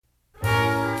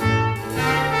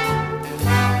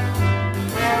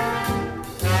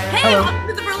welcome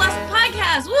to the Burlesque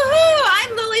Podcast. Woohoo!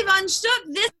 I'm Lily Von Stuck.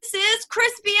 This is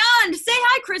Chris Beyond. Say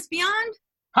hi, Chris Beyond.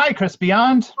 Hi, Chris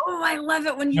Beyond. Oh, I love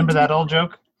it when you remember that old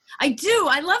joke? I do.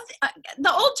 I love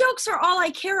the old jokes are all I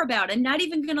care about. I'm not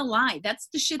even gonna lie. That's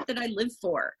the shit that I live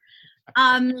for.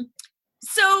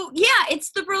 So yeah,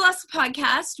 it's the Burlesque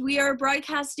Podcast. We are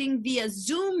broadcasting via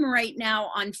Zoom right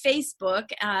now on Facebook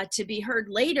to be heard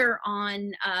later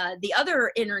on the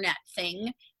other internet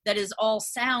thing that is all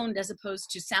sound as opposed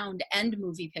to sound and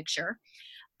movie picture.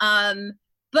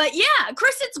 But yeah,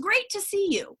 Chris, it's great to see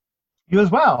you. You as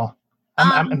well.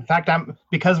 In fact,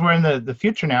 because we're in the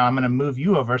future now, I'm going to move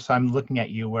you over so I'm looking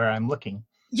at you where I'm looking.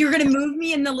 You're going to move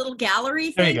me in the little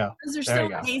gallery thing? There you go. Those are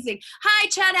so amazing. Hi,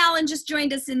 Chad Allen just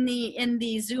joined us in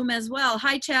the Zoom as well.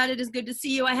 Hi, Chad. It is good to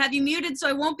see you. I have you muted, so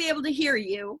I won't be able to hear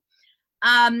you.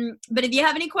 But if you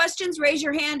have any questions, raise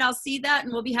your hand. I'll see that,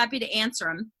 and we'll be happy to answer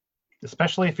them.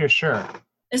 Especially if you're sure.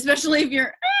 Especially if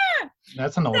you're...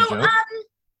 That's an old joke.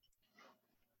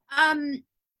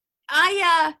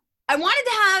 I wanted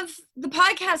to have the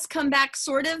podcast come back,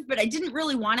 sort of, but I didn't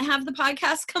really want to have the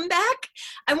podcast come back.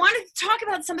 I wanted to talk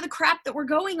about some of the crap that we're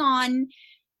going on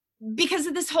because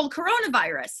of this whole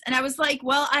coronavirus. And I was like,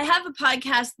 well, I have a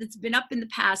podcast that's been up in the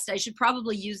past. I should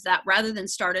probably use that rather than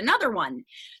start another one.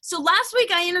 So last week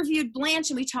I interviewed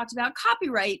Blanche and we talked about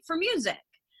copyright for music.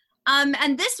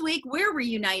 And this week we're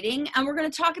reuniting and we're going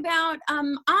to talk about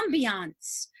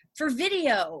ambiance for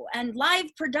video and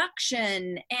live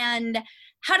production and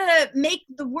how to make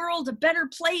the world a better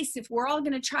place if we're all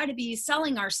going to try to be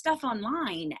selling our stuff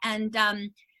online. And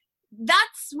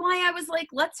that's why I was like,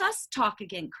 let's us talk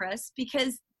again, Chris,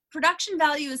 because production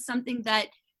value is something that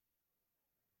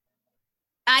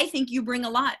I think you bring a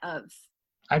lot of.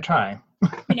 I try.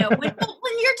 When you're doing,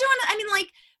 I mean, like,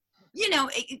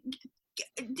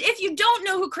 if you don't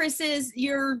know who Chris is,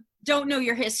 don't know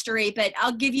your history, but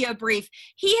I'll give you a brief.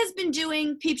 He has been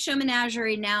doing Peep Show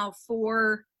Menagerie now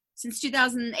since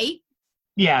 2008?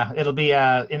 Yeah, it'll be,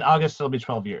 in August, it'll be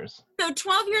 12 years. So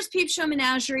 12 years Peep Show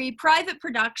Menagerie, private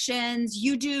productions.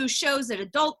 You do shows at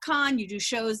Adult Con. You do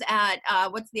shows at,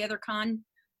 what's the other con?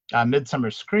 Midsummer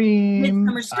Scream.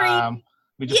 Midsummer Scream.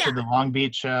 We just did the Long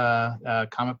Beach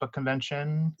comic book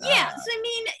convention. Yeah, so I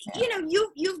mean,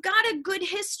 you've got a good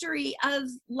history of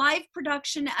live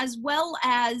production as well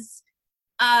as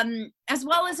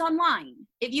online.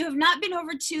 If you have not been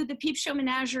over to the Peep Show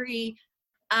Menagerie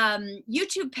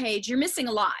YouTube page, you're missing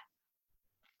a lot.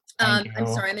 I'm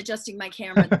sorry, I'm adjusting my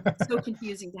camera. It's so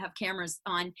confusing to have cameras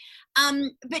on.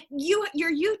 But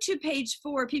your YouTube page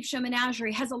for Peep Show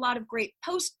Menagerie has a lot of great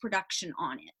post-production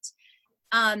on it.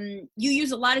 You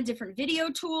use a lot of different video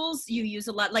tools. You use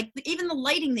a lot, like even the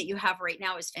lighting that you have right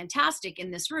now is fantastic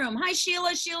in this room. Hi,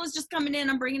 Sheila. Sheila's just coming in.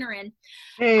 I'm bringing her in.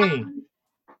 Hey.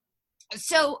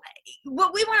 So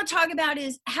what we want to talk about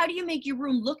is how do you make your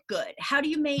room look good? How do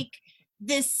you make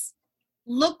this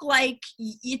look like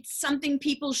it's something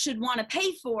people should want to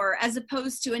pay for, as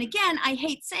opposed to, and again, I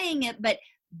hate saying it, but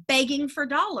begging for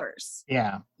dollars.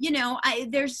 Yeah. I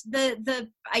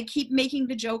keep making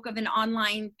the joke of an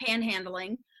online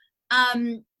panhandling.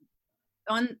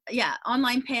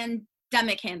 Online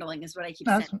pandemic handling is what I keep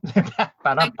saying.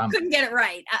 I couldn't get it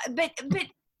right. But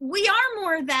we are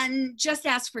more than just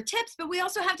ask for tips, but we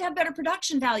also have to have better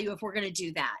production value if we're going to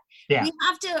do that. Yeah. We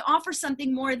have to offer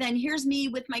something more than here's me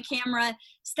with my camera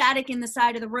static in the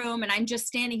side of the room and I'm just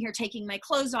standing here taking my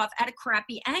clothes off at a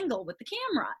crappy angle with the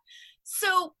camera.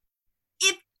 So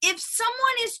if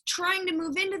someone is trying to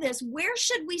move into this, where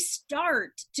should we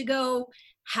start to go,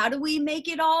 how do we make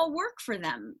it all work for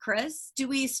them, Chris? Do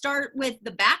we start with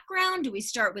the background? Do we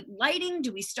start with lighting?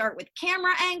 Do we start with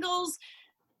camera angles?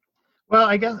 Well,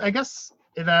 I guess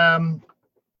it,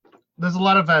 there's a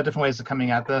lot of different ways of coming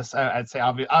at this. I'd say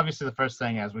obviously the first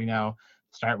thing, as we know,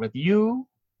 start with you,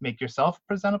 make yourself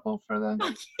presentable for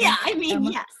the yeah, I mean,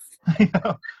 camera. Yes.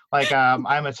 Like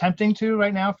I'm attempting to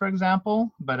right now, for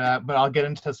example, but I'll get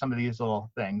into some of these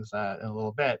little things in a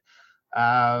little bit.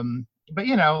 But so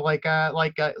you know what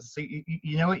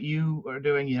you are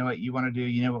doing, you know what you want to do,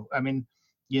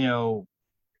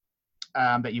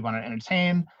 that you want to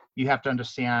entertain. You have to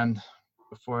understand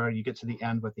before you get to the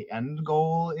end what the end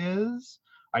goal is.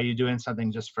 Are you doing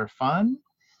something just for fun?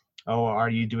 Or are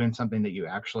you doing something that you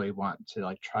actually want to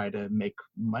like try to make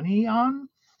money on?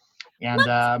 And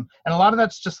a lot of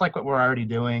that's just like what we're already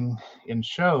doing in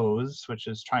shows, which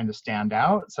is trying to stand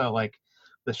out. So like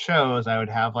the shows, I would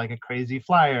have like a crazy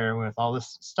flyer with all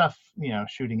this stuff,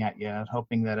 shooting at you,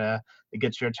 hoping that it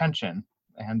gets your attention.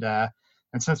 And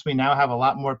since we now have a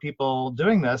lot more people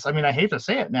doing this, I mean, I hate to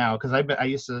say it now because I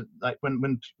used to, like when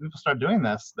people started doing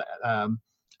this,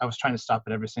 I was trying to stop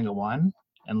at every single one.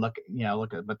 look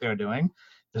at what they're doing.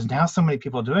 There's now so many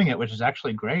people doing it, which is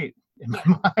actually great in my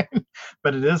mind,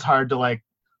 but it is hard to like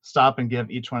stop and give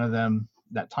each one of them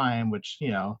that time, which,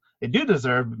 they do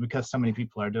deserve, but because so many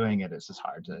people are doing it, it's just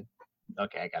hard to,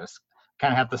 okay, I got to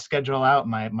kind of have to schedule out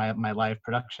my live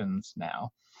productions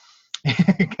now. Well,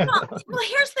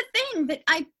 here's the thing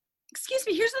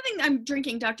here's the thing. I'm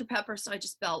drinking Dr. Pepper, so I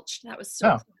just belched. That was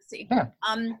so classy. Yeah.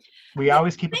 We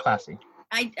always keep it classy.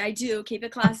 I do keep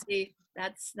it classy.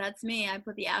 That's me. I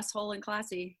put the asshole in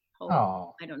classy.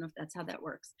 Oh. I don't know if that's how that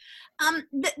works.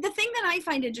 The thing that I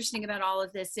find interesting about all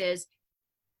of this is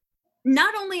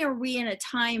not only are we in a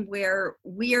time where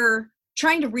we're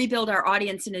trying to rebuild our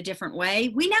audience in a different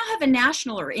way, we now have a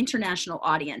national or international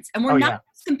audience, and we're not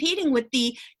competing with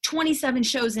the 27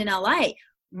 shows in LA.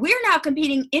 We're now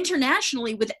competing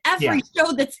internationally with every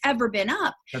show that's ever been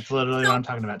up. That's literally what I'm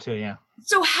talking about too. Yeah.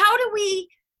 So how do we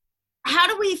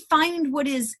find what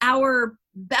is our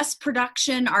best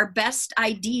production, our best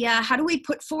idea? How do we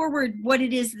put forward what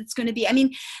it is that's going to be? I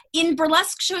mean, in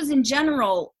burlesque shows in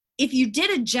general, if you did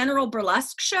a general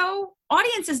burlesque show,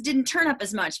 audiences didn't turn up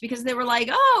as much because they were like,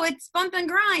 oh, it's bump and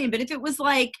grind. But if it was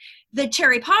like the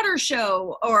Cherry Potter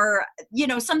show or,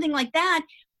 something like that,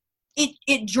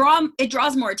 it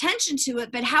draws more attention to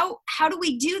it. But how do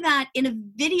we do that in a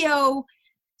video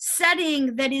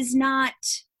setting that is not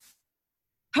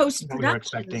post-production? We're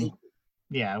expecting.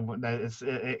 Yeah, that is.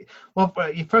 Well,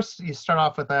 you start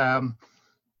off with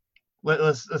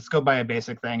let's go by a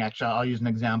basic thing. Actually, I'll use an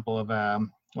example of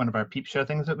one of our peep show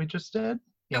things that we just did.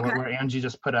 Where Angie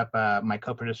just put up my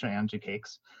co-producer Angie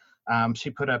Cakes. She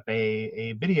put up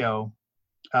a video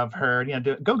of her,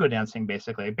 go-go dancing,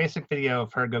 basically a basic video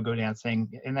of her go-go dancing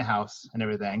in the house and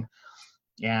everything,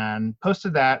 and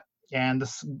posted that. And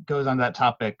this goes on that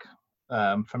topic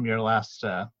from your last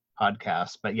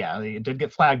podcast, but it did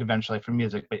get flagged eventually for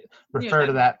music, but refer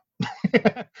to that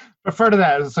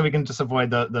so we can just avoid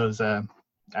those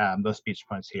speech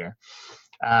points here.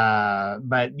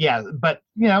 And I'm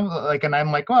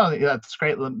like, well, that's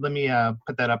great. Let me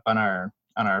put that up on our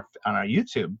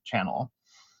YouTube channel,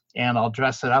 and I'll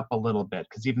dress it up a little bit,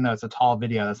 because even though it's a tall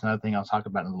video, that's another thing I'll talk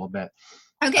about in a little bit.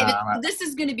 Okay, but this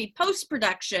is going to be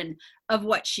post-production of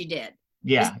what she did.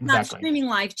 Yeah, it's not streaming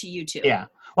live to YouTube. Yeah.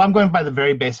 Well, I'm going by the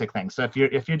very basic thing. So if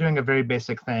you're doing a very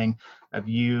basic thing of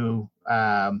you,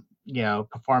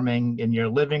 performing in your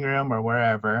living room or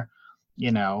wherever,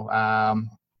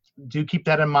 do keep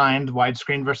that in mind.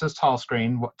 Widescreen versus tall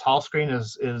screen. Tall screen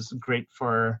is great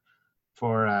for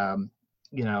Facebook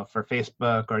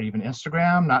or even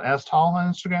Instagram. Not as tall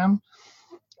on Instagram,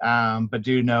 but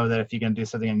do know that if you're going to do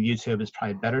something on YouTube, it's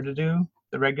probably better to do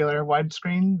the regular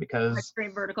widescreen, because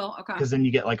screen vertical, okay. Because then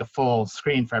you get like a full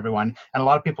screen for everyone, and a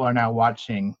lot of people are now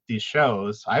watching these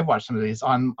shows. I've watched some of these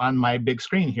on my big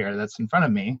screen here that's in front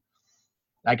of me.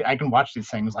 I can watch these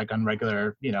things like on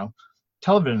regular,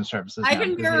 television services. I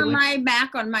can mirror my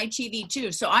Mac on my TV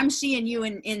too, so I'm seeing you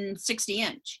in 60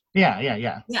 inch.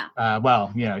 Yeah.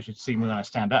 Well, you should see me when I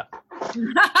stand up.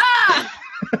 Big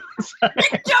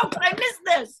joke! I missed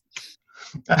this.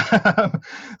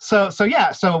 So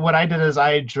what I did is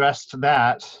I dressed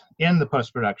that in the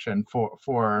post-production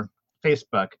for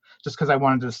Facebook, just because I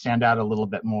wanted to stand out a little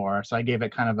bit more. So I gave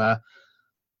it kind of a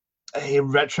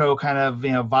retro kind of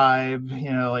vibe,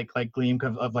 like gleam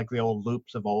of like the old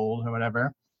loops of old or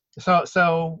whatever.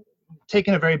 So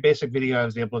taking a very basic video, I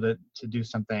was able to do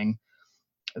something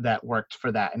that worked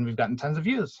for that, and we've gotten tons of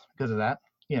views because of that.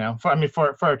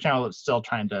 For our channel, it's still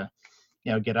trying to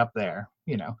get up there.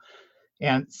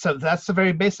 And so that's a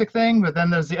very basic thing. But then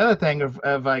there's the other thing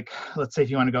of like, let's say if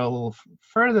you want to go a little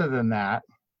further than that,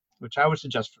 which I would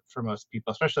suggest for most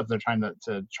people, especially if they're trying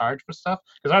to charge for stuff,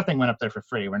 because our thing went up there for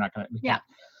free. We can't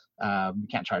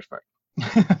charge for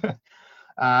it.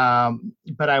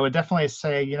 But I would definitely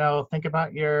say, think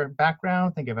about your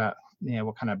background, think about,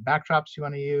 what kind of backdrops you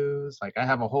want to use. Like, I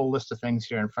have a whole list of things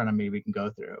here in front of me we can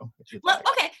go through.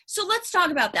 Okay, so let's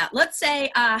talk about that. Let's say,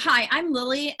 hi, I'm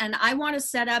Lily, and I want to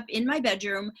set up in my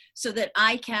bedroom so that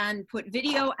I can put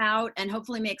video out and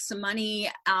hopefully make some money,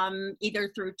 either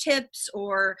through tips,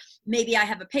 or maybe I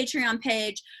have a Patreon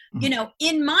page. Mm-hmm.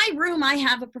 In my room, I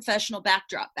have a professional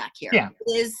backdrop back here. Yeah.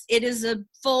 It is a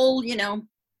full,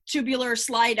 tubular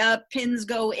slide up, pins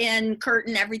go in,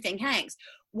 curtain, everything hangs.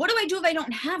 What do I do if I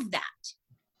don't have that?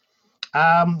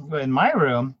 In my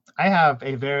room, I have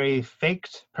a very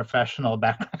faked professional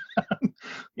background.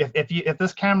 if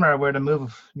this camera were to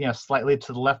move, slightly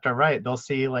to the left or right, they'll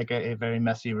see like a very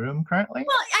messy room currently.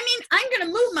 Well, I mean, I'm going to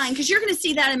move mine because you're going to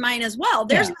see that in mine as well.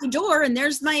 There's my door and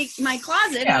there's my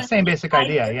closet. Yeah, same basic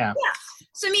idea. Yeah.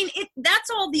 So, I mean, that's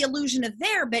all the illusion of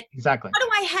there, but Exactly. how do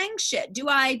I hang shit? Do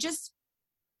I just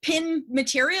pin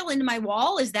material into my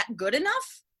wall? Is that good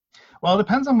enough? Well, it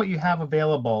depends on what you have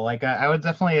available. Like I would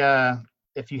definitely,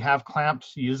 if you have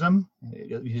clamps, use them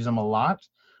a lot.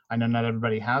 I know not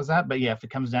everybody has that, but yeah, if it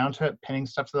comes down to it, pinning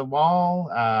stuff to the wall,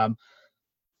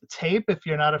 tape, if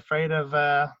you're not afraid of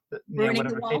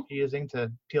whatever tape you're using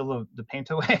to peel the paint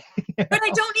away. But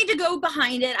I don't need to go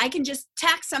behind it. I can just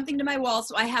tack something to my wall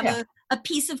so I have a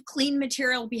piece of clean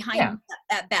material behind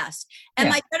at best.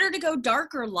 Am I better to go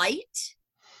dark or light?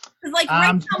 Because like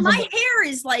right now, my hair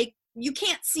is like, you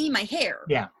can't see my hair.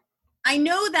 Yeah. I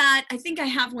know that. I think I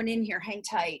have one in here. Hang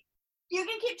tight. You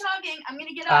can keep talking. I'm going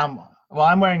to get up. Well,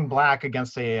 I'm wearing black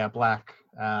against a black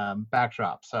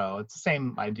backdrop, so it's the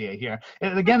same idea here.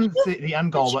 Again, the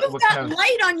end goal. You've got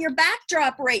light on your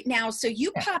backdrop right now, so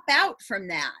you pop out from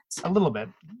that. A little bit.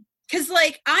 Because,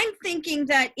 like, I'm thinking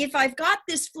that if I've got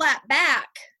this flat back,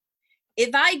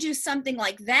 if I do something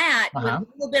like that with a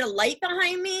little bit of light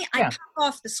behind me, I pop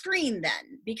off the screen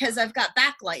then because I've got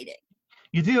backlighting.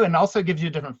 You do, and also gives you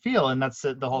a different feel, and that's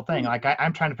the whole thing. Like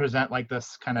I'm trying to present like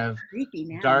this kind of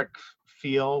dark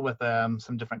feel with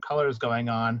some different colors going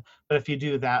on. But if you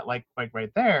do that, like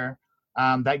right there,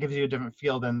 that gives you a different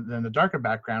feel than the darker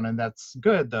background, and that's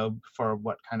good though for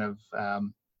what kind of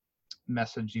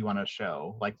message you want to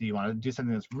show. Like, do you want to do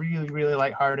something that's really, really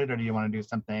lighthearted, or do you want to do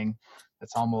something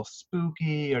that's almost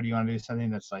spooky, or do you want to do something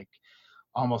that's like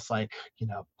almost like,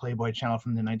 Playboy channel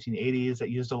from the 1980s that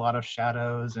used a lot of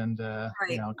shadows and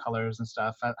colors and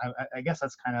stuff. I guess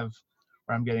that's kind of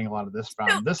where I'm getting a lot of this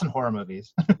from. This and horror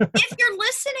movies. If you're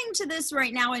listening to this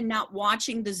right now and not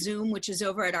watching the Zoom, which is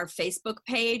over at our Facebook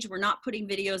page, we're not putting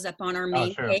videos up on our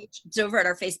main page. It's over at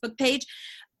our Facebook page.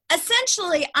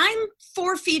 Essentially, I'm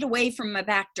 4 feet away from my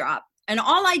backdrop, and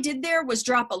all I did there was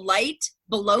drop a light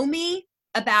below me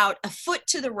about a foot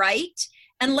to the right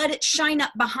and let it shine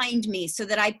up behind me so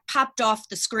that I popped off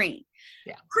the screen.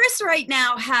 Yeah. Chris right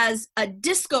now has a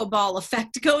disco ball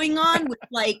effect going on with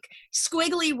like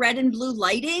squiggly red and blue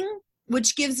lighting,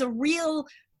 which gives a real,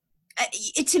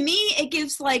 to me, it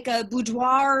gives like a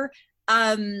boudoir,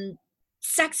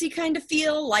 sexy kind of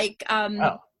feel. Like,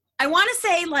 I want to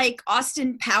say like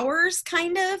Austin Powers,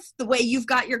 kind of the way you've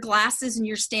got your glasses and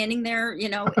you're standing there,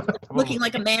 looking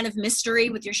like a man of mystery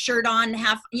with your shirt on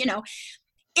half,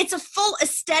 it's a full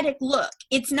aesthetic look.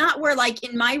 It's not where, like,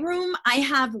 in my room, I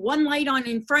have one light on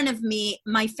in front of me.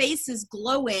 My face is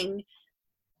glowing.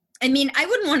 I mean, I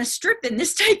wouldn't want to strip in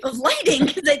this type of lighting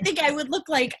because I think I would look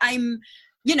like I'm,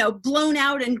 blown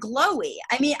out and glowy.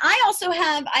 I mean, I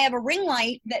have a ring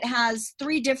light that has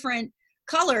 3 different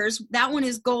colors. That one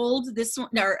is gold. This is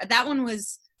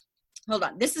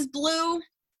blue.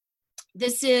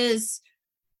 This is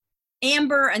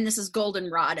amber, and this is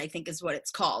goldenrod, I think is what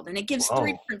it's called. And it gives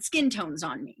 3 different skin tones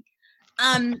on me.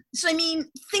 So, I mean,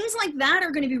 things like that are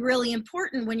going to be really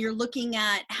important when you're looking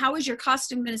at how is your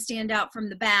costume going to stand out from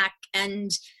the back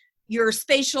and your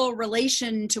spatial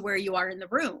relation to where you are in the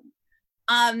room.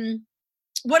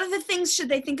 What other things should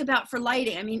they think about for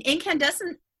lighting? I mean,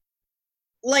 incandescent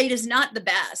light is not the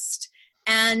best,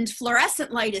 and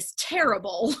fluorescent light is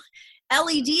terrible.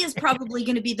 LED is probably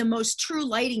going to be the most true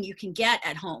lighting you can get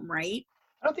at home, right?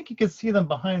 I don't think you can see them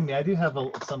behind me. I do have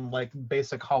some like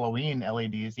basic Halloween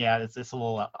LEDs. Yeah, it's a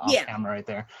little off camera right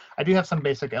there. I do have some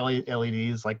basic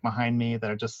LEDs like behind me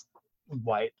that are just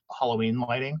white Halloween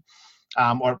lighting.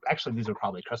 Or actually, these are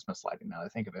probably Christmas lighting now that I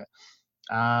think of it.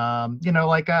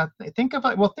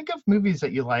 Think of movies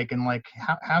that you like, and like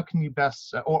how can you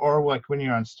best, or like when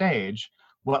you're on stage,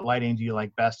 what lighting do you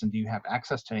like best, and do you have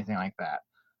access to anything like that?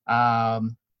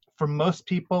 For most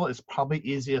people, it's probably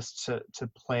easiest to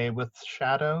play with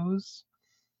shadows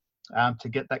to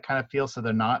get that kind of feel, so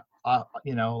they're not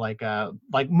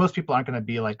like most people aren't going to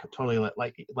be like totally lit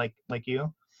like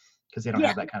you, because they don't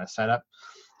have that kind of setup.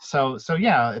 So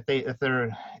yeah, if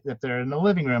they're in the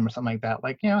living room or something like that,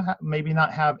 like, maybe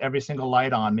not have every single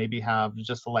light on, maybe have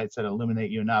just the lights that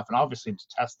illuminate you enough, and obviously to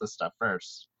test the stuff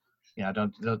first.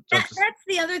 Don't that's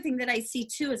the other thing that I see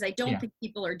too, is I don't think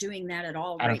people are doing that at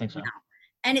all right now.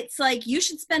 And it's like, you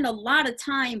should spend a lot of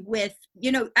time with,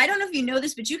 I don't know if you know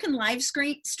this, but you can live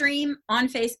stream on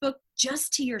Facebook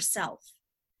just to yourself.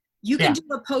 You can do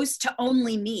a post to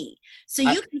only me. So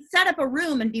you can set up a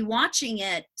room and be watching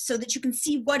it so that you can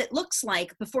see what it looks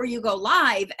like before you go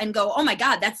live and go, oh my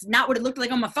God, that's not what it looked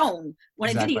like on my phone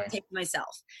when I videotaped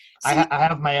myself. So I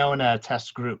have my own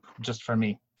test group just for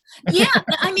me. Yeah,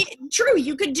 I mean, true.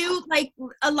 You could do like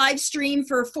a live stream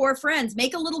for 4 friends,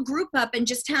 make a little group up and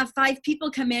just have 5 people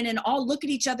come in and all look at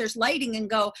each other's lighting and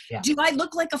go, Yeah. do I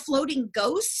look like a floating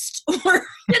ghost? Or,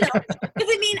 because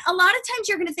I mean, a lot of times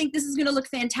you're going to think this is going to look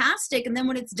fantastic. And then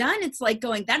when it's done, it's like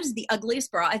going, that is the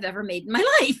ugliest bra I've ever made in my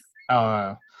life.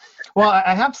 Oh, well,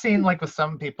 I have seen like with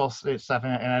some people's stuff,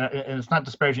 and it's not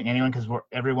disparaging anyone because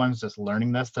everyone's just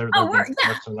learning this. They're to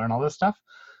learn all this stuff.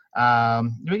 But,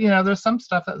 there's some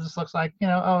stuff that just looks like,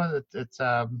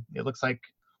 it looks like,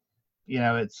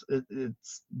 it's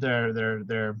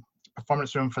their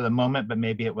performance room for the moment, but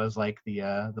maybe it was like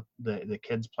the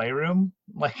kids' playroom,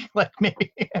 like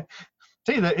maybe.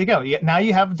 See, there you go. Now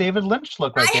you have David Lynch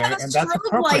look right there, and that's appropriate. I have a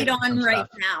strobe light on right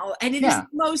now, and it is the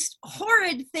most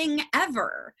horrid thing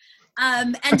ever.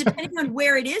 And depending on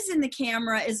where it is in the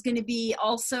camera is going to be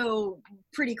also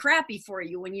pretty crappy for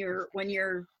you when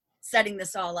you're setting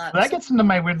this all up. Well, that gets into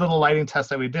my weird little lighting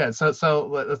test that we did. So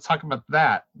let's talk about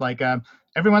that. Like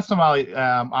every once in a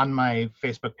while on my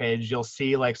Facebook page, you'll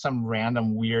see like some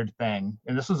random weird thing.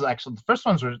 And this was actually, the first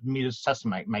ones were me just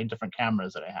testing my different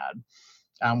cameras that I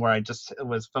had, where I just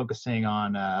was focusing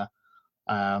on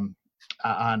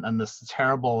this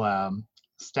terrible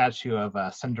statue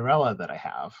of Cinderella that I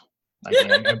have. Like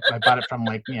I bought it from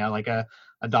like a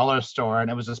dollar store, and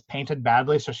it was just painted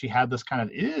badly, so she had this kind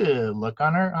of ew look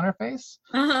on her face.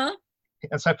 Uh-huh.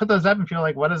 And so I put those up, and people are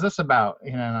like, "What is this about?"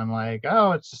 And I'm like,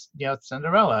 "Oh, it's just it's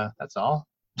Cinderella. That's all.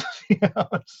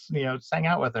 Just hang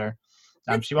out with her.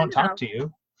 She won't talk to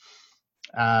you."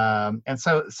 And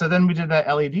so then we did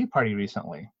a LED party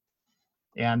recently,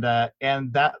 and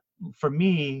that for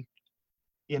me,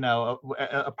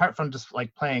 apart from just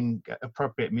like playing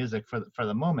appropriate music for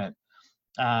the moment.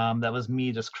 That was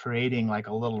me just creating like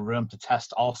a little room to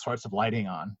test all sorts of lighting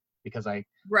on, because at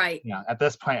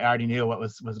this point I already knew what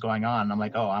was going on. I'm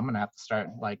like, I'm gonna have to start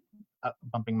like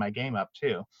bumping my game up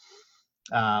too,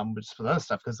 just for those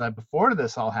stuff, because before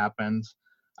this all happened,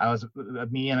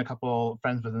 me and a couple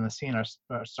friends within the scene are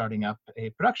starting up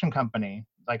a production company,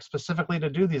 like specifically to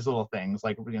do these little things,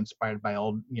 like really inspired by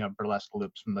old burlesque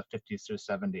loops from the 50s through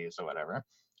 70s or whatever,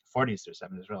 40s through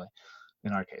 70s really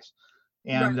in our case.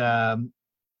 And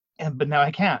but now I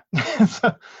can't.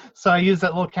 so I use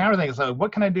that little camera thing. So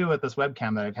what can I do with this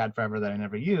webcam that I've had forever that I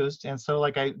never used? And so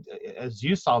like as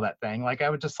you saw that thing, like I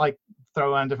would just like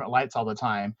throw on different lights all the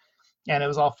time, and it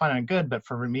was all fun and good. But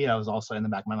for me, I was also in the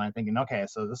back of my mind thinking, okay,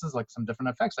 so this is like some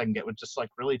different effects I can get with just like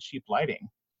really cheap lighting.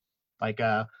 Like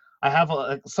I have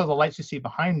so the lights you see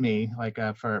behind me, like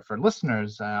for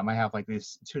listeners, I have like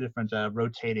these 2 different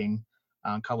rotating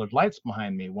colored lights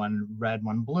behind me, one red,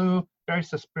 one blue, very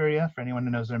Suspiria for anyone who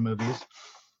knows their movies.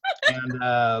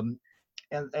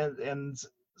 And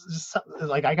just,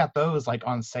 like I got those like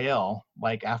on sale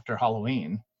like after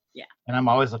Halloween. Yeah. And I'm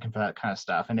always looking for that kind of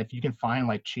stuff. And if you can find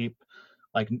like cheap,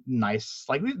 like nice,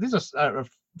 like these are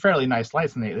fairly nice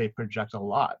lights, and they project a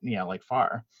lot, like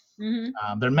far.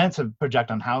 Mm-hmm. They're meant to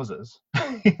project on houses.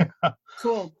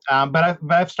 Cool. But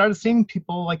I've started seeing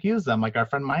people like use them, like our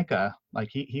friend Micah, like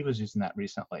he was using that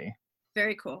recently.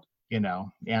 Very cool. And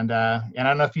I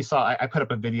don't know if you saw, I put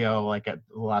up a video like at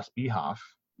the last BHOF,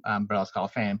 Burlesque Hall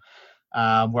of Fame,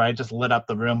 where I just lit up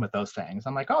the room with those things.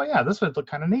 I'm like, oh yeah, this would look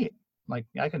kind of neat. Like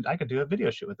I could do a video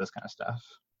shoot with this kind of stuff.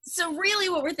 So really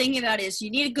what we're thinking about is you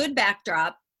need a good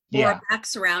backdrop or a back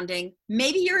surrounding.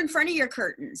 Maybe you're in front of your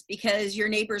curtains because your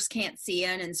neighbors can't see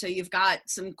in, and so you've got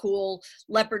some cool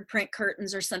leopard print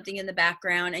curtains or something in the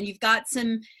background, and you've got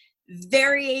some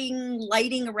varying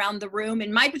lighting around the room.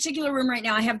 In my particular room right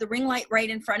now, I have the ring light right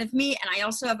in front of me, and I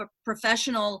also have a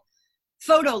professional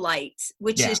photo light,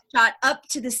 which is shot up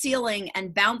to the ceiling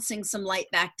and bouncing some light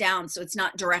back down, so it's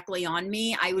not directly on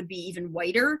me. I would be even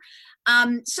whiter.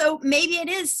 So maybe it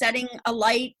is setting a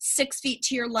light 6 feet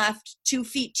to your left, 2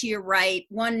 feet to your right,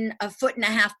 1.5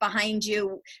 feet behind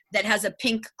you that has a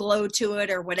pink glow to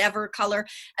it or whatever color.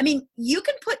 I mean, you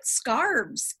can put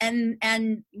scarves and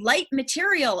light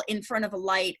material in front of a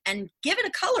light and give it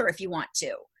a color if you want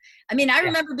to. I mean, I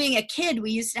remember being a kid,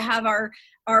 we used to have our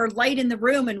light in the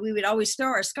room, and we would always throw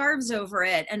our scarves over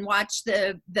it and watch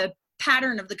the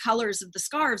pattern of the colors of the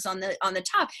scarves on the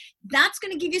top. That's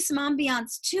going to give you some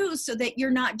ambiance too, so that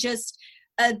you're not just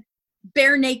a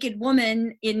bare naked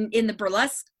woman in the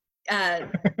burlesque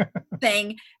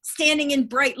thing standing in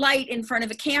bright light in front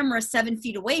of a camera 7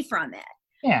 feet away from it.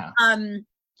 Yeah.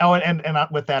 Oh, and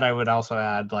with that, I would also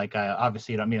add, like,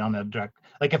 obviously, you don't mean on the direct,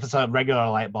 like if it's a regular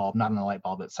light bulb, not on the light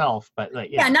bulb itself, but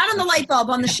like, not on the light bulb,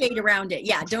 on the shade around it.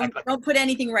 Yeah, don't put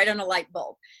anything right on a light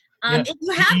bulb. If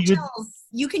you have gels,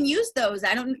 you can use those.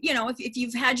 I don't, if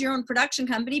you've had your own production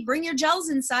company, bring your gels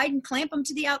inside and clamp them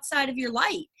to the outside of your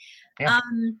light. Yeah.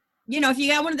 If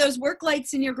you got one of those work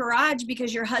lights in your garage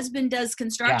because your husband does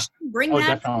construction, bring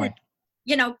that. Definitely.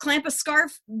 Clamp a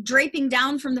scarf draping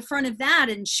down from the front of that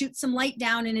and shoot some light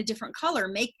down in a different color.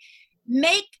 Make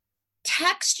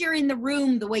texture in the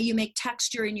room the way you make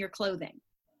texture in your clothing.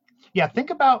 Yeah, think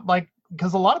about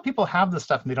because a lot of people have this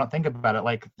stuff and they don't think about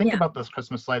it. Think about those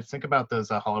Christmas lights, think about those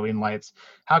Halloween lights.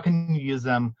 How can you use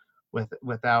them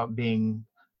without being,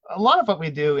 a lot of what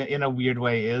we do in a weird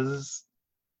way is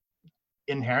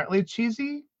inherently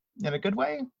cheesy in a good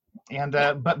way. And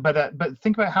but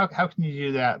think about how can you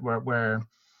do that where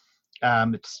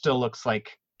it still looks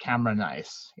like camera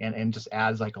nice and just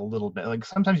adds a little bit.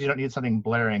 Sometimes you don't need something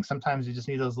blaring. Sometimes you just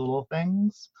need those little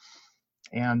things.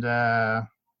 And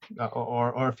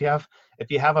or if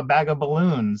you have a bag of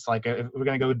balloons, if we're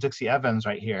gonna go with Dixie Evans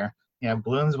right here,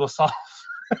 balloons will solve.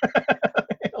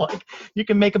 You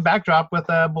can make a backdrop with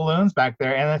balloons back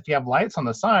there, and if you have lights on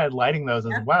the side, lighting those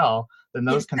as well, then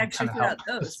those can kind of help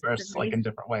disperse in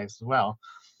different ways as well.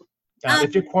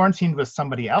 If you're quarantined with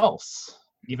somebody else,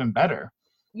 even better.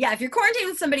 Yeah, if you're quarantined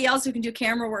with somebody else who can do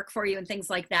camera work for you and things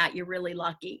like that, you're really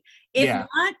lucky. If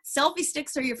not, selfie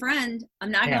sticks are your friend.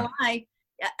 I'm not gonna lie.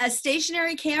 A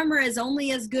stationary camera is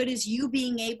only as good as you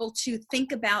being able to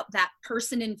think about that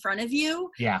person in front of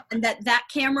you. Yeah. And that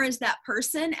camera is that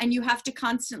person, and you have to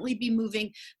constantly be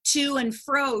moving to and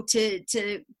fro to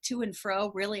and fro.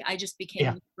 Really, I just became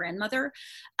a grandmother.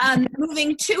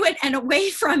 Moving to it and away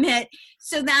from it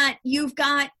so that you've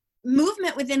got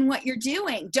movement within what you're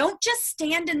doing. Don't just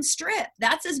stand and strip.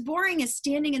 That's as boring as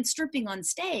standing and stripping on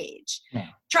stage. Yeah.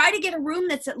 Try to get a room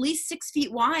that's at least 6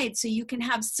 feet wide so you can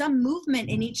have some movement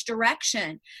in each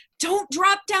direction. Don't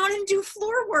drop down and do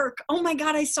floor work. Oh my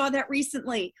God, I saw that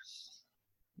recently.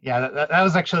 Yeah, that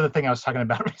was actually the thing I was talking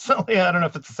about recently. I don't know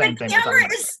if it's the same thing. The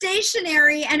camera is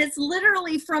stationary and it's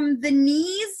literally from the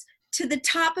knees to the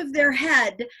top of their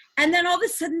head, and then all of a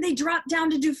sudden they drop down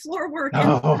to do floor work,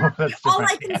 and all I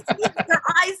can see is their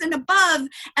eyes and above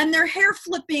and their hair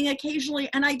flipping occasionally,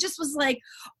 and I just was like,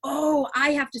 oh,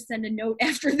 I have to send a note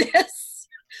after this.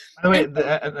 By the way,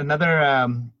 another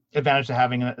advantage to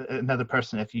having another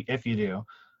person, if you do,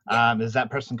 is that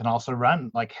person can also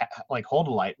run hold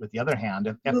a light with the other hand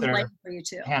if they're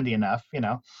handy enough,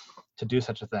 to do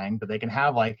such a thing. But they can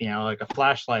have a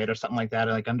flashlight or something like that,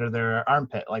 under their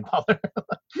armpit, while they're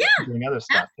doing other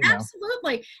stuff.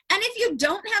 Absolutely. And if you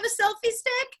don't have a selfie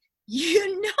stick,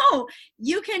 you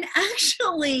can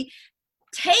actually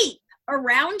tape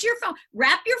around your phone,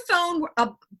 wrap your phone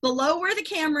below where the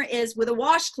camera is with a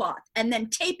washcloth, and then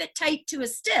tape it tight to a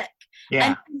stick. Yeah.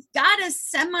 And you've got a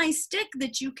semi-stick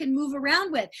that you can move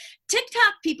around with.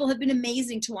 TikTok people have been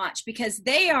amazing to watch because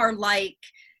they are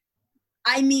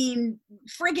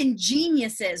friggin'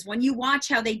 geniuses when you watch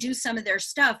how they do some of their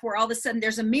stuff, where all of a sudden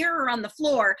there's a mirror on the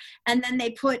floor and then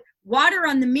they put water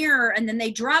on the mirror and then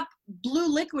they drop blue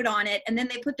liquid on it and then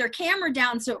they put their camera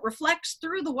down so it reflects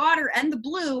through the water and the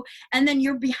blue, and then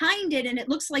you're behind it and it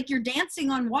looks like you're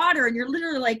dancing on water, and you're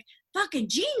literally fucking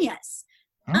genius.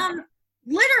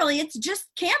 Literally, it's just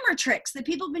camera tricks that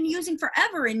people have been using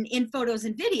forever in photos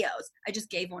and videos. I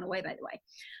just gave one away, by the way.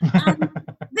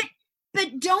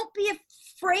 But don't be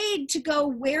afraid to go,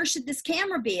 where should this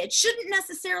camera be? It shouldn't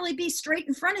necessarily be straight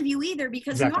in front of you either,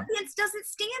 because an audience doesn't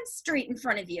stand straight in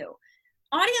front of you.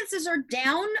 Audiences are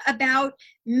down about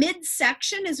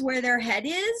midsection is where their head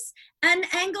is, and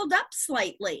angled up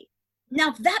slightly.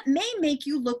 Now, that may make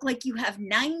you look like you have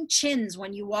 9 chins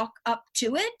when you walk up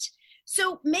to it.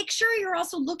 So make sure you're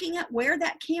also looking at where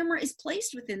that camera is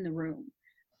placed within the room.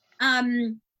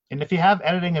 And if you have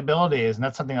editing abilities, and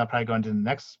that's something I'll probably go into the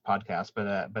next podcast, but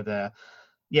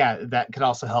that could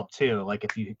also help too.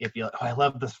 If you I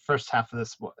love the first half of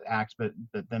this act, but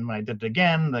then when I did it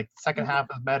again, the second half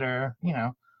is better.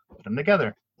 Put them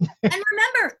together. And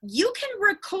remember, you can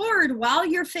record while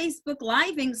you're Facebook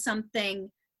Living something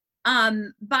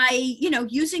by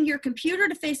using your computer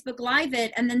to Facebook Live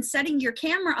it, and then setting your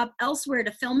camera up elsewhere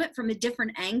to film it from a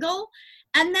different angle,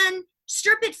 and then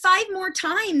strip it 5 more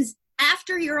times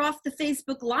after you're off the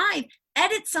Facebook Live,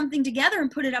 edit something together and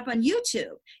put it up on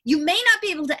YouTube. You may not be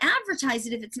able to advertise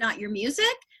it if it's not your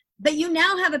music, but you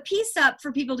now have a piece up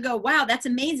for people to go, wow, that's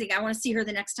amazing. I want to see her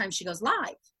the next time she goes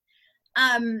live.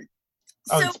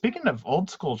 Speaking of old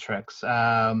school tricks, it's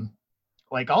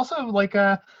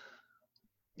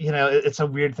a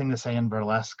weird thing to say in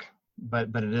burlesque,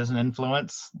 but it is an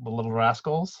influence, the Little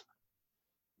Rascals.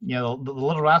 The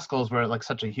Little Rascals were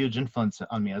such a huge influence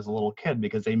on me as a little kid,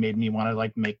 because they made me want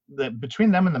to make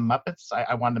between them and the Muppets,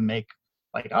 I wanted to make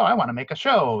like, oh, I want to make a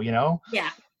show, you know? Yeah.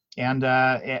 And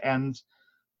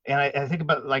I think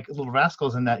about like Little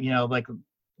Rascals and that, you know, like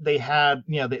they had,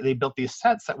 you know, they built these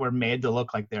sets that were made to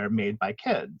look like they're made by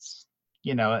kids,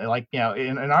 you know, like, you know,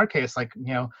 in our case, like,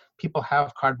 you know, people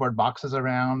have cardboard boxes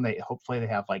around, hopefully they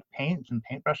have like paint and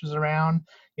paintbrushes around,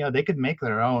 you know, they could make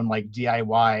their own like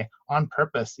DIY on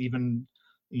purpose, even,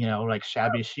 you know, like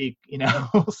shabby chic, you know,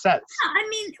 sets I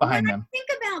mean, behind when them. I think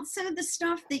about some of the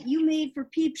stuff that you made for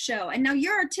Peep Show, and now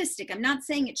you're artistic, I'm not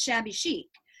saying it's shabby chic,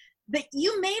 but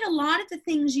you made a lot of the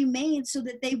things you made so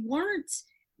that they weren't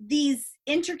these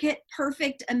intricate,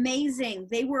 perfect, amazing.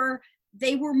 They were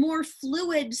more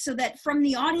fluid, so that from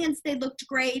the audience they looked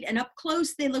great and up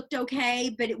close they looked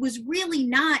okay, but it was really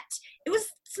not, it was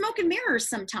smoke and mirrors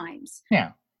sometimes.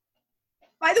 Yeah.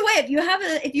 By the way,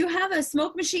 if you have a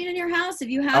smoke machine in your house, if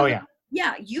you have,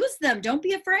 yeah, use them. Don't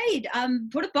be afraid.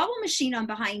 Put a bubble machine on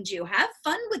behind you. Have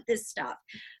fun with this stuff.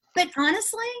 But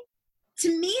honestly,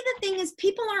 to me, the thing is,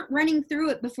 people aren't running through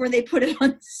it before they put it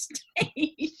on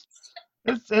stage.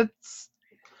 It's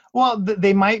well,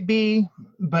 they might be,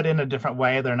 but in a different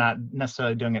way. They're not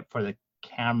necessarily doing it for the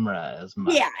camera as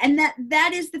much. Yeah, and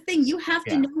that is the thing. You have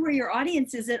to know where your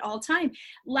audience is at all time.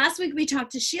 Last week we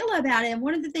talked to Sheila about it, and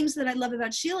one of the things that I love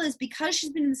about Sheila is because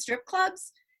she's been in the strip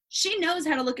clubs, she knows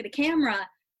how to look at a camera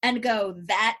and go,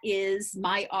 that is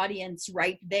my audience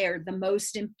right there, the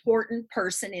most important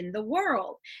person in the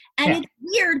world. And it's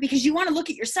weird because you want to look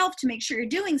at yourself to make sure you're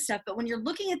doing stuff, but when you're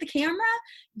looking at the camera,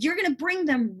 you're going to bring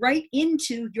them right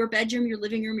into your bedroom, your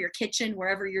living room, your kitchen,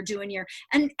 wherever you're doing your,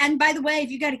 and by the way,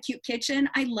 if you got a cute kitchen,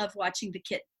 I love watching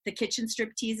the kitchen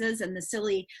strip teases and the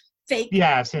silly fake.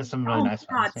 Yeah, I've seen some really nice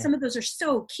ones. Some of those are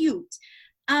so cute.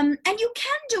 And you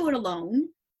can do it alone.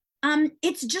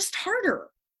 It's just harder.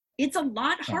 It's a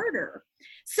lot harder.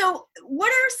 So what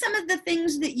are some of the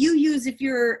things that you use if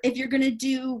you're going to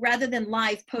do, rather than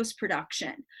live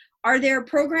post-production? Are there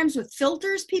programs with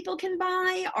filters people can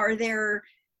buy?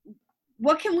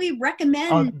 What can we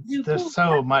recommend? There's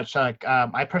so much. Like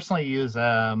I personally use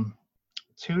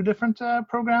 2 different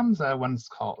programs. One's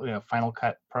called Final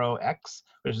Cut Pro X,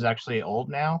 which is actually old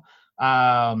now.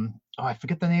 I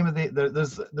forget the name of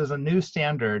there's a new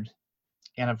standard.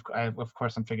 And of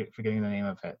course, I'm forgetting the name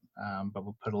of it, but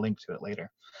we'll put a link to it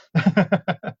later.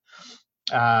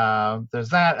 There's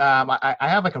that. I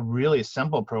have like a really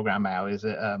simple program I always,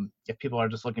 if people are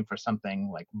just looking for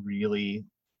something like really,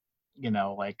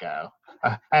 I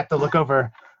have to look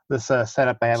over this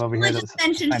setup I have over here. Just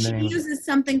mentioned she uses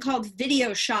something called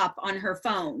Video Shop on her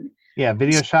phone. Yeah,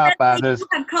 Video Shop. There's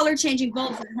have color changing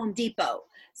bulbs at Home Depot.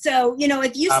 So,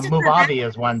 if you still Movavi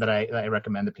is one that I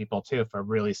recommend to people too for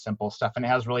really simple stuff, and it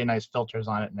has really nice filters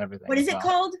on it and everything. What is it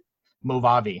called?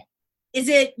 Movavi. Is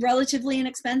it relatively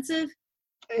inexpensive?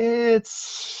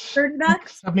 It's $30?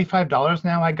 $75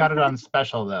 now. I got it on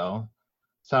special though.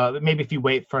 So maybe if you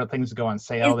wait for things to go on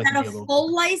sale, is that a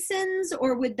full license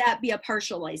or would that be a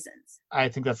partial license? I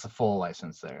think that's a full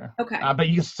license there. Okay. But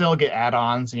you can still get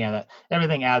add-ons. That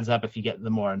everything adds up if you get the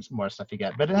more and more stuff you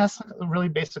get. But it has really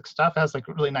basic stuff. It has like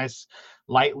really nice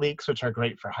light leaks, which are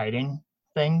great for hiding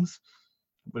things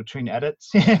between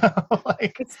edits.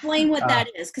 Explain what that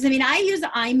is, because I use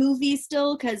iMovie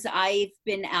still because I've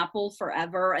been Apple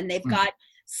forever, and they've got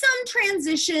some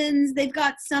transitions, they've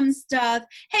got some stuff.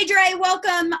 Hey Dre,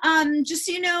 welcome. Just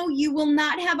so you know, you will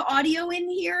not have audio in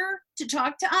here to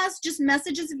talk to us. Just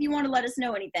message us if you want to let us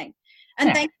know anything.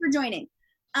 And thanks for joining.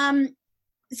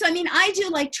 So I do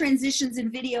like transitions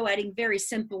and video editing very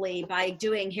simply by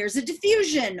doing, here's a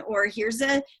diffusion, or here's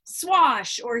a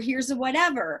swash, or here's a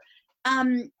whatever.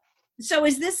 So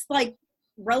is this like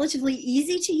relatively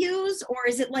easy to use, or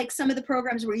is it like some of the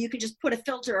programs where you could just put a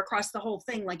filter across the whole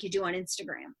thing like you do on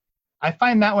Instagram? I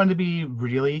find that one to be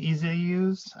really easy to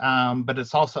use, but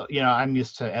it's also, I'm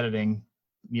used to editing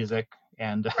music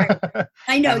and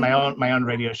I know and my own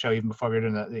radio show even before we were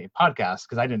doing the podcast,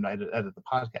 because I didn't edit the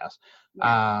podcast. But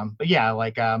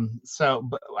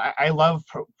I love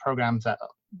programs that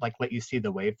like let you see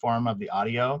the waveform of the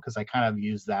audio, because I kind of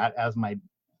use that as my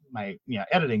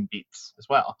editing beats as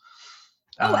well.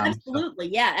 Oh,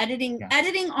 absolutely. Editing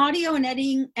audio and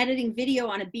editing video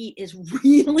on a beat is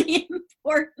really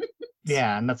important.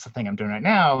 Yeah, and that's the thing I'm doing right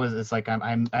now is like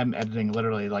I'm editing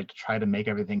literally like to try to make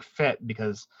everything fit,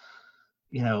 because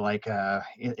in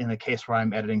the case where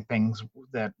I'm editing things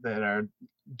that are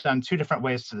done 2 different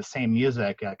ways to the same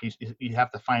music, like you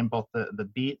have to find both the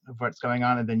beat of where it's going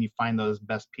on, and then you find those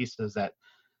best pieces that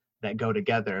go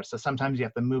together. So sometimes you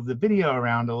have to move the video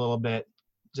around a little bit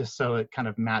just so it kind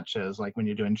of matches, like when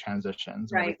you're doing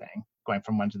transitions and everything, going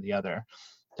from one to the other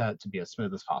to be as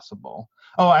smooth as possible.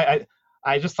 Oh,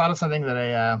 I just thought of something that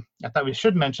I thought we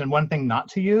should mention. One thing not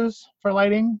to use for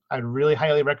lighting. I'd really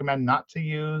highly recommend not to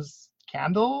use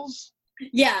candles.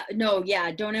 Yeah, no,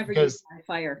 yeah, don't ever use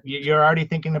fire. You're already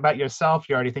thinking about yourself.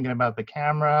 You're already thinking about the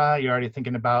camera. You're already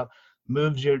thinking about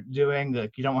moves you're doing.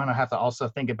 Like, you don't want to have to also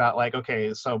think about like,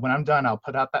 okay, so when I'm done, I'll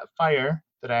put out that fire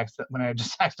that when I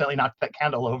just accidentally knocked that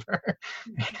candle over.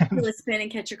 Really spin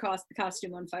and catch your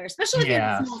costume on fire, especially if you're in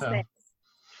a small space.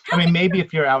 I mean, maybe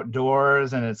if you're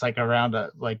outdoors and it's like around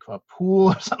a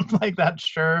pool or something like that,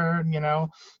 sure,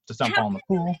 just don't fall in the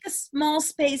pool. Make a small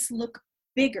space look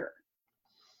bigger.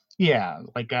 Yeah,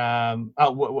 like I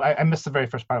missed the very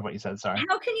first part of what you said. Sorry.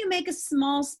 How can you make a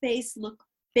small space look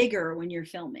bigger when you're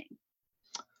filming?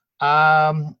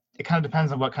 It kind of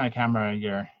depends on what kind of camera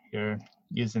you're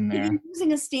using there. If you're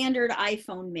using a standard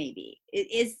iPhone, maybe it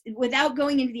is without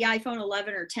going into the iPhone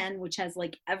 11 or 10, which has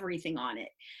like everything on it.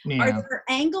 Yeah. Are there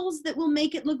angles that will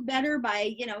make it look better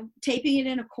by taping it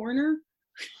in a corner?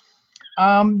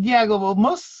 Yeah, well,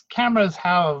 most cameras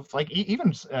have like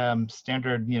even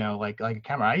standard, like a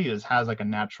camera I use has like a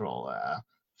natural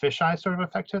fisheye sort of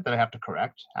effect to it that I have to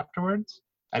correct afterwards.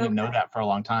 I didn't know that for a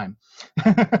long time.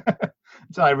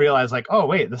 Until I realized like, oh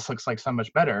wait, this looks like so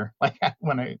much better. Like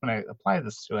when I apply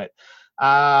this to it.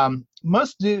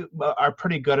 Most are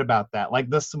pretty good about that. Like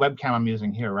this webcam I'm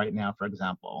using here right now, for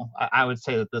example, I would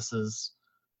say that this is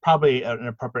probably an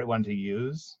appropriate one to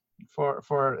use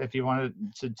for if you wanted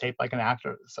to tape like an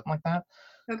actor, something like that.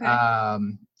 Okay.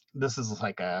 This is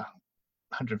like a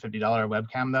 $150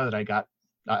 webcam though that I got.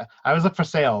 I always look for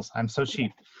sales. I'm so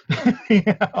cheap.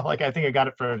 Like I think I got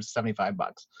it for $75.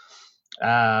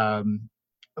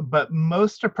 But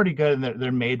most are pretty good and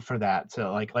they're made for that.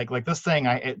 So like this thing,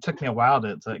 it took me a while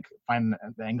to like find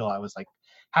the angle I was like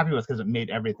happy with because it made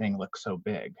everything look so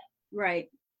big. Right.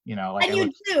 Like and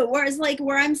you too. Whereas like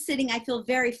where I'm sitting, I feel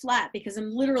very flat because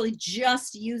I'm literally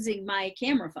just using my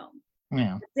camera phone.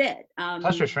 Yeah. That's it.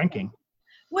 Plus you're shrinking.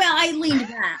 Well, I leaned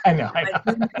back. I know. I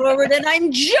leaned forward and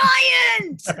I'm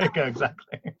giant. Okay,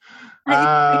 exactly.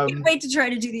 I can't wait to try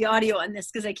to do the audio on this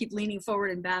because I keep leaning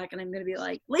forward and back and I'm going to be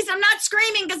like, at least I'm not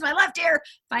screaming because my left ear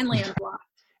finally unblocked.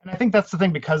 And I think that's the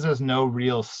thing, because there's no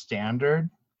real standard,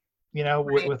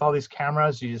 right. with all these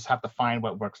cameras, you just have to find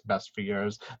what works best for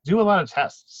yours. Do a lot of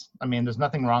tests. I mean, there's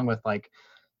nothing wrong with like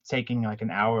taking like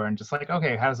an hour and just like,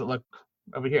 okay, how does it look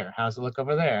over here? How does it look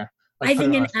over there? Like, I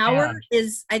think an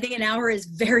hour is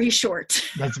very short.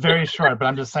 That's very short, but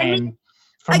I'm just saying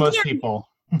for most people.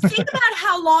 Think about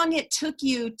how long it took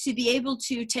you to be able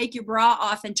to take your bra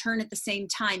off and turn at the same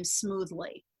time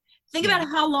smoothly. Think about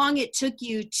how long it took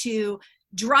you to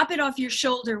drop it off your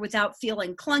shoulder without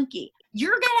feeling clunky.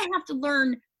 You're going to have to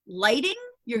learn lighting.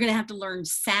 You're going to have to learn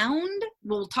sound.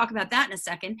 We'll talk about that in a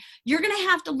second. You're going to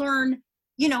have to learn,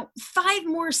 5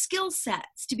 more skill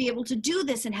sets to be able to do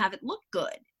this and have it look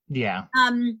good. Yeah.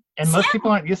 And most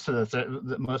people aren't used to this.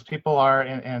 Most people are,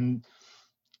 and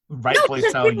rightfully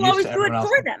so, people used always to do it everyone else.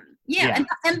 for them. Yeah.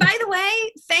 And by the way,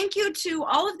 thank you to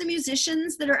all of the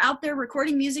musicians that are out there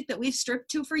recording music that we've stripped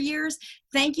to for years.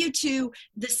 Thank you to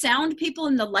the sound people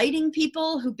and the lighting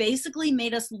people who basically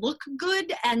made us look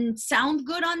good and sound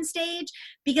good on stage,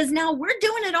 because now we're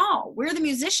doing it all. We're the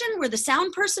musician, we're the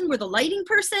sound person, we're the lighting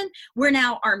person, we're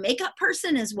now our makeup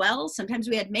person as well. Sometimes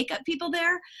we had makeup people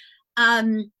there.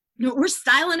 We're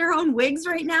styling our own wigs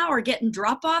right now or getting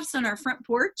drop-offs on our front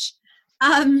porch.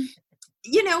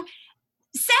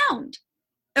 Sound.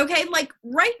 Okay, like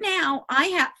right now I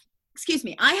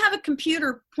have a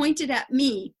computer pointed at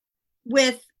me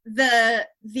with the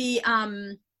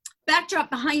backdrop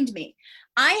behind me.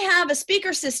 I have a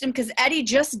speaker system because Eddie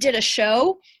just did a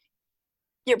show.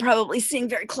 You're probably seeing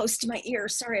very close to my ear.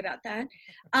 Sorry about that.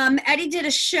 Eddie did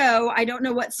a show. I don't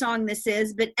know what song this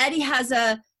is, but Eddie has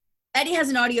an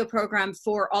audio program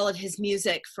for all of his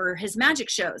music for his magic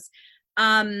shows.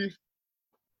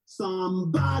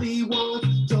 Somebody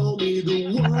once told me the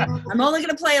world. I'm only going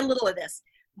to play a little of this.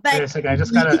 But wait a second, I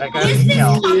got an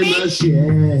email. This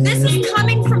is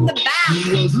coming from the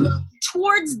back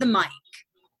towards the mic.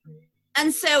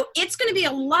 And so it's going to be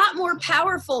a lot more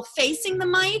powerful facing the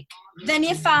mic than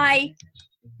if I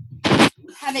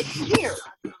have it here.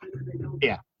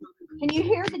 Yeah. Can you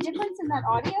hear the difference in that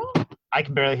audio? I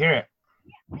can barely hear it.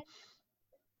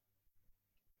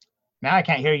 Now I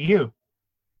can't hear you.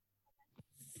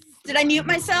 Did I mute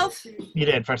myself? You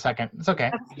did for a second. It's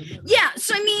okay. Yeah,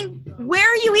 so I mean,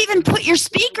 where you even put your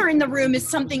speaker in the room is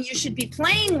something you should be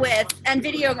playing with. And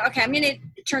video, okay, I'm going to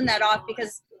turn that off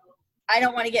because I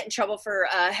don't want to get in trouble for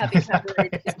having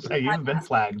copyright. You've been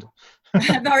flagged.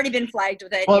 I've already been flagged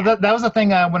with it. Well, that was the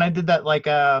thing when I did that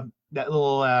that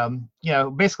little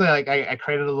basically like I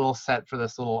created a little set for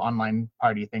this little online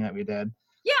party thing that we did.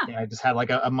 Yeah. I just had like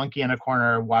a monkey in a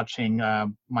corner watching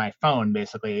my phone,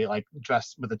 basically, like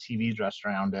dressed with a TV dressed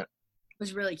around it. It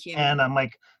was really cute. And I'm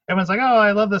like, everyone's like, oh,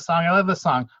 I love this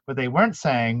song. But they weren't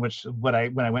saying, when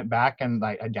I went back and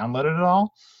I downloaded it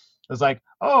all, it was like,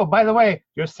 oh, by the way,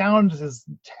 your sound is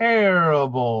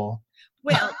terrible.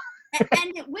 Well,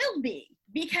 and it will be,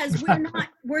 because Exactly.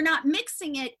 we're not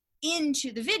mixing it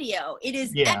into the video. It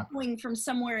is echoing from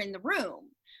somewhere in the room.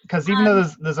 Because even though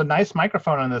there's a nice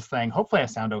microphone on this thing, hopefully I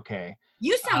sound okay.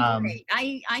 You sound great.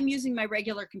 I'm using my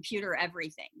regular computer,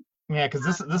 everything. Yeah, because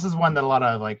this is one that a lot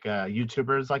of like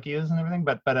YouTubers like use and everything,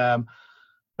 but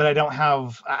I don't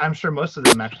have. I'm sure most of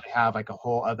them actually have like a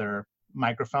whole other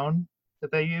microphone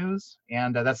that they use,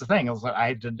 and that's the thing.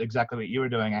 I did exactly what you were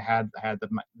doing. I had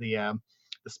the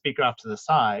speaker off to the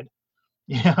side,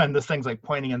 and this thing's like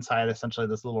pointing inside essentially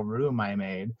this little room I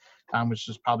made, which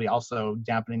is probably also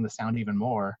dampening the sound even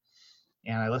more.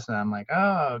 And I listened, and I'm like,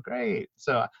 oh, great.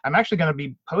 So I'm actually going to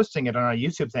be posting it on our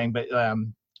YouTube thing, but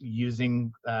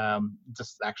using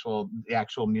just the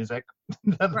actual music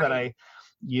that I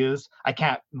use. I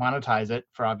can't monetize it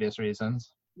for obvious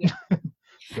reasons. Yeah.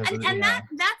 and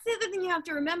that's the other thing you have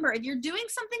to remember. If you're doing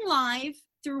something live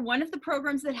through one of the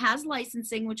programs that has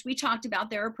licensing, which we talked about,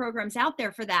 there are programs out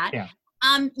there for that. Yeah.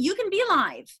 You can be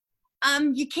live.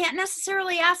 You can't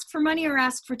necessarily ask for money or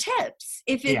ask for tips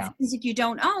if it's music you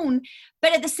don't own.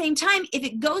 But at the same time, if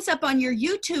it goes up on your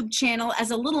YouTube channel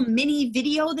as a little mini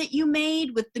video that you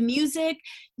made with the music,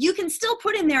 you can still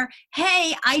put in there,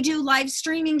 hey, I do live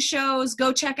streaming shows.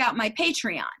 Go check out my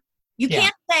Patreon. You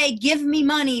can't say, give me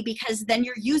money, because then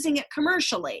you're using it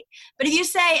commercially. But if you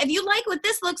say, if you like what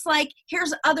this looks like,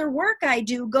 here's other work I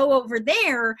do, go over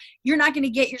there, you're not going to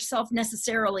get yourself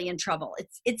necessarily in trouble.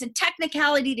 It's a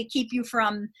technicality to keep you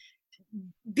from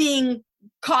being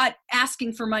caught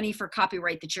asking for money for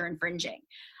copyright that you're infringing.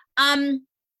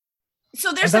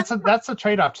 So there's that's a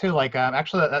trade-off too. Like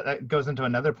actually that goes into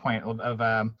another point of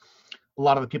a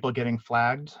lot of the people getting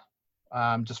flagged.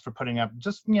 Just for putting up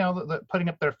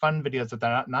their fun videos that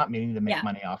they're not meaning to make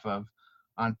money off of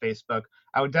on Facebook.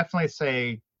 I would definitely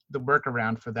say the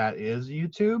workaround for that is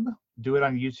YouTube. Do it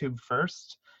on YouTube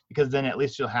first, because then at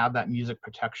least you'll have that music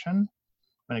protection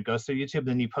when it goes to YouTube.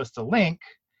 Then you post a link,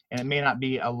 and it may not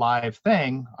be a live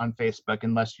thing on Facebook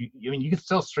unless you can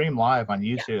still stream live on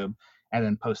YouTube and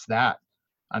then post that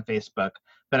on Facebook.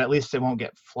 But at least it won't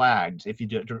get flagged if you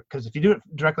do it, because if you do it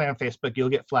directly on Facebook, you'll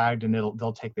get flagged and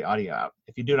they'll take the audio out.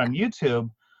 If you do it on YouTube,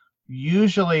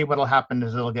 usually what'll happen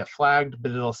is it'll get flagged,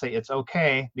 but it'll say it's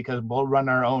okay because we'll run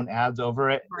our own ads over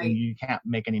it, and you can't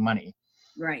make any money.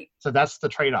 Right. So that's the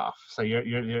trade-off. So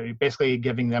you're basically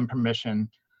giving them permission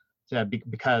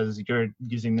because you're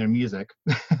using their music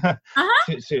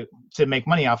to make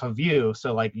money off of you.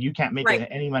 So like you can't make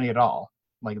any money at all,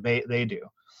 like they do.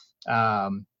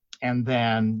 And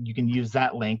then you can use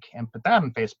that link and put that on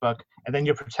Facebook, and then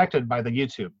you're protected by the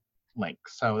YouTube link.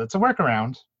 So it's a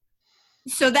workaround.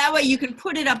 So that way you can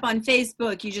put it up on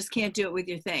Facebook, you just can't do it with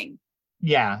your thing.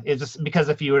 Yeah, it's just because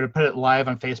if you were to put it live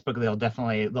on Facebook,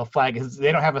 they'll flag it.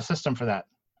 They don't have a system for that.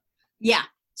 Yeah.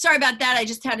 Sorry about that. I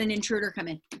just had an intruder come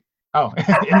in. Oh,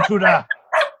 intruder.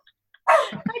 I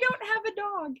don't have a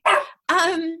dog.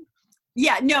 Have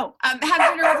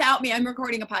dinner without me. I'm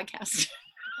recording a podcast.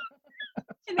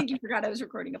 I think you forgot I was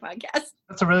recording a podcast.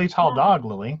 That's a really tall dog,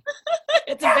 Lily.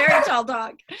 It's a very tall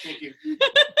dog. Thank you.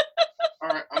 All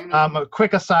right. A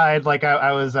quick aside, like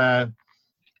I was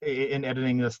in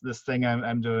editing this thing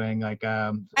I'm doing, like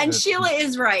and Sheila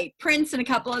is right. Prince and a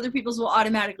couple other people's will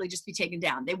automatically just be taken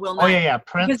down. They will not. Oh yeah,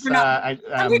 Prince.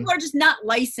 Some people are just not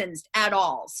licensed at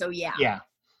all. So yeah. Yeah,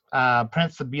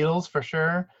 Prince, the Beatles for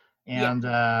sure, and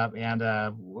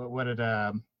what did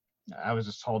I was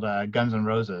just told Guns N'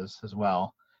 Roses as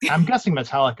well. I'm guessing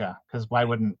Metallica, because why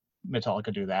wouldn't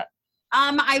Metallica do that?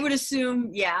 I would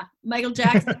assume, Michael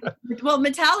Jackson. Well,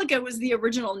 Metallica was the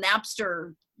original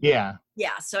Napster. Yeah.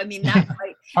 Yeah, so I mean, that's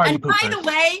right. And by the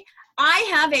way, I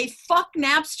have a fuck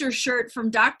Napster shirt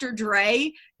from Dr.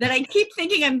 Dre that I keep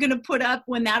thinking I'm going to put up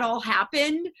when that all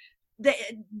happened.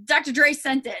 Dr. Dre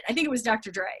sent it. I think it was Dr.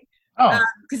 Dre. Oh.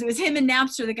 Because it was him and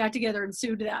Napster that got together and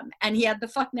sued them. And he had the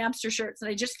fuck Napster shirts.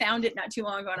 And I just found it not too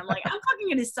long ago. And I'm like, I'm fucking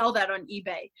going to sell that on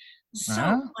eBay.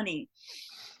 So funny.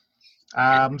 So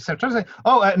I'm trying to say,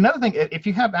 another thing, if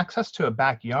you have access to a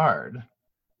backyard,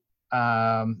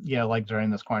 like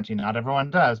during this quarantine, not everyone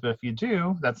does, but if you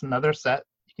do, that's another set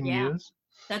you can use.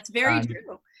 That's very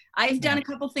true. I've done a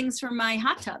couple things from my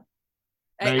hot tub.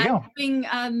 There you go. Doing,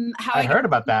 I heard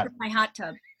about that. My hot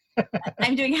tub.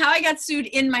 I'm doing How I Got Sued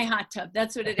in my hot tub.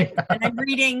 That's what it is. And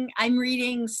I'm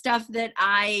reading stuff that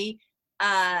I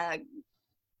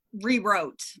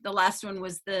rewrote. The last one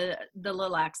was the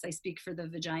Lilacs, I Speak for the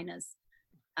Vaginas,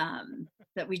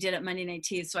 that we did at Monday Night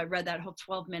Tea. So I read that whole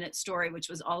 12-minute story, which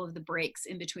was all of the breaks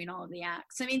in between all of the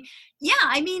acts. I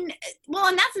mean, well,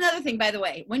 and that's another thing, by the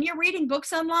way, when you're reading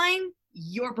books online,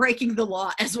 you're breaking the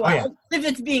law as well. If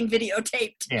it's being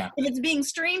videotaped. Yeah. If it's being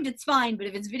streamed, it's fine. But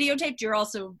if it's videotaped, you're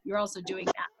also doing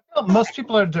that. Well, most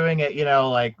people are doing it,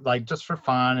 like just for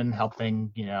fun and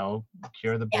helping,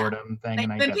 cure the boredom thing.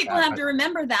 And But people have to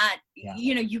remember that,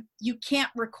 you can't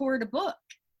record a book.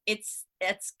 It's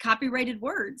copyrighted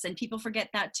words, and people forget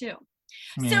that too.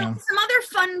 So some other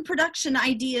fun production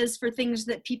ideas for things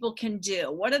that people can do.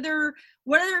 What other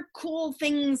cool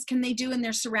things can they do in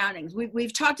their surroundings?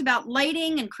 We've talked about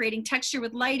lighting and creating texture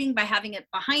with lighting by having it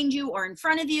behind you or in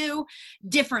front of you.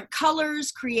 Different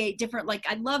colors create different, like,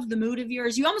 I love the mood of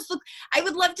yours. You almost look, I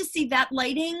would love to see that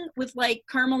lighting with like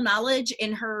Caramel Knowledge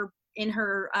in her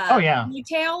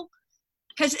ponytail,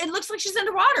 because it looks like she's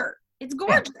underwater. It's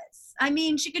gorgeous. I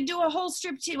mean, she could do a whole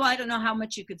striptease. Well, I don't know how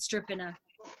much you could strip in a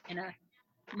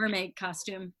mermaid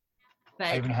costume, but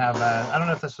I even have I don't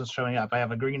know if this was showing up. I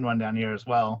have a green one down here as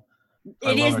well.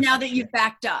 It is now that you've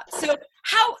backed up. So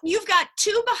how you've got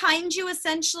two behind you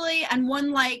essentially, and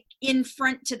one like in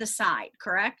front to the side,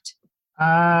 correct?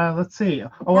 Let's see.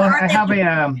 Oh, well, I have a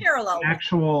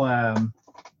actual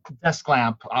desk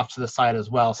lamp off to the side as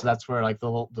well. So that's where like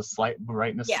the slight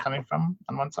brightness is coming from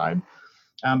on one side.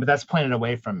 But that's pointed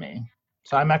away from me.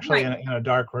 So I'm actually in a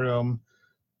dark room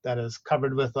that is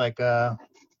covered with like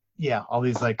all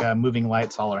these like moving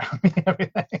lights all around me and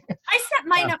everything. I set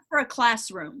mine up for a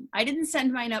classroom. I didn't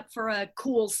send mine up for a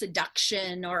cool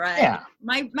seduction or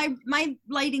my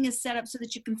lighting is set up so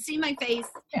that you can see my face.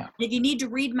 Yeah. If you need to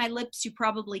read my lips, you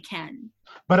probably can.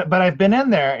 But I've been in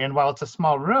there, and while it's a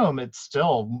small room, it's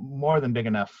still more than big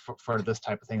enough for this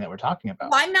type of thing that we're talking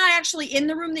about. Well, I'm not actually in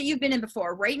the room that you've been in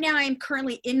before. Right now, I am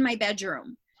currently in my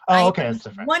bedroom. Oh, okay, that's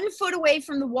different. 1 foot away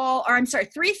from the wall, or I'm sorry,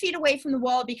 3 feet away from the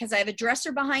wall, because I have a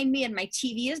dresser behind me and my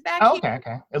TV is back here.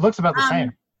 Okay. It looks about the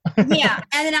same. Yeah,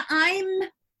 and then I'm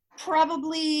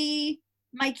probably,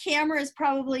 my camera is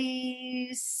probably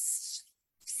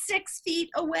 6 feet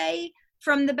away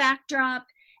from the backdrop,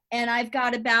 and I've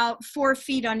got about 4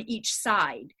 feet on each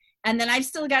side. And then I've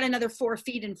still got another 4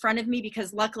 feet in front of me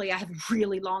because luckily I have a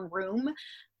really long room.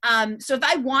 So if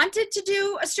I wanted to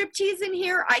do a striptease in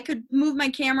here, I could move my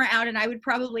camera out and I would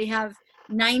probably have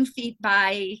 9 feet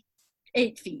by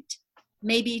 8 feet,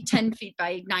 maybe 10 feet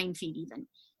by 9 feet even.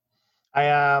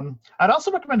 I'd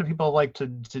also recommend to people like to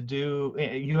do,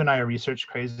 you and I are research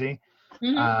crazy,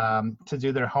 to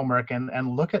do their homework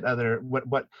and look at other,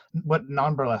 what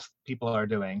non-burlesque people are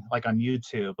doing, like on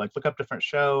YouTube, like look up different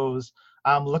shows,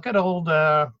 look at old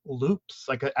loops.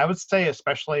 Like I would say,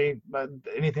 especially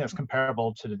anything that's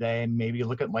comparable to today, maybe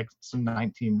look at like some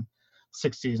 1960s,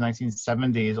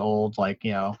 1970s old, like,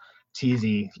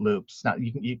 teasy loops. Now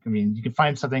you can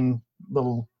find something a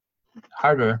little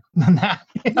harder than that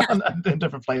in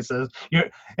different places.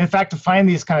 In fact, to find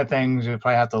these kind of things, you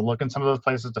probably have to look in some of those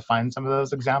places to find some of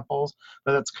those examples,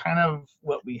 but that's kind of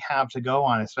what we have to go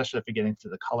on, especially if you're getting to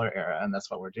the color era, and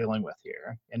that's what we're dealing with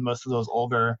here. And most of those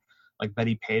older, like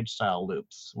Betty Page style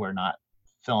loops were not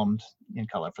filmed in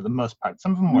color for the most part.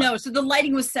 Some of them were. No, so the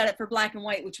lighting was set up for black and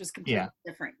white, which was completely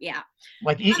different. Yeah.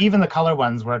 Like even the color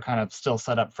ones were kind of still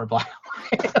set up for black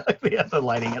and white, like the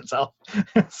lighting itself.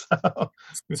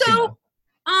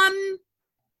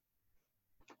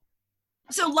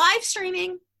 So live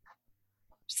streaming,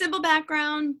 simple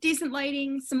background, decent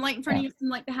lighting, some light in front of you, some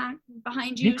light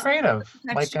behind you. Be creative.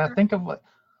 Like think of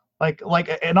like,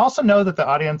 and also know that the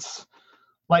audience.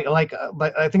 Like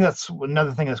I think that's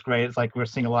another thing that's great. It's like we're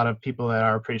seeing a lot of people that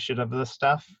are appreciative of this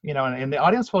stuff, and the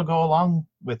audience will go along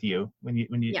with you when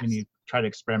you try to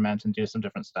experiment and do some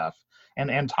different stuff,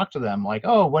 and talk to them like,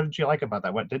 oh, what did you like about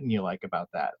that? What didn't you like about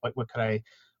that? Like, what could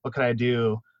I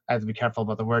do? I have to be careful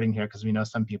about the wording here because we know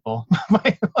some people,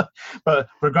 but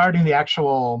regarding the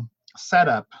actual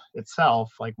setup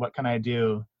itself, like what can I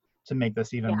do to make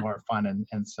this even more fun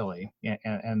and silly,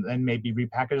 and maybe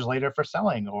repackage later for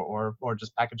selling, or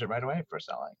just package it right away for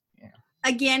selling. Yeah.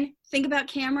 Again, think about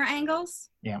camera angles.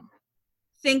 Yeah.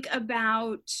 Think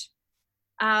about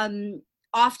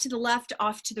off to the left,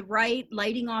 off to the right,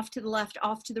 lighting off to the left,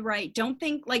 off to the right. Don't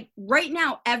think like right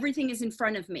now, everything is in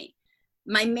front of me.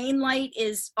 My main light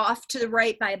is off to the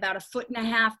right by about 1.5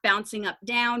 feet, bouncing up,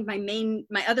 down.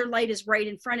 My other light is right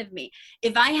in front of me.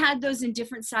 If I had those in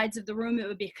different sides of the room, it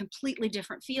would be a completely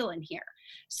different feel in here.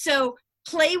 So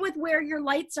play with where your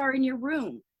lights are in your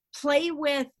room. Play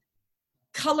with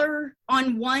color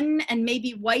on one and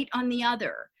maybe white on the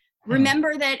other.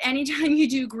 Remember that anytime you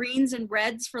do greens and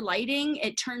reds for lighting,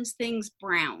 it turns things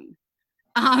brown.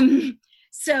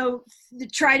 So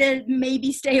try to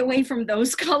maybe stay away from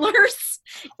those colors.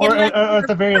 Or at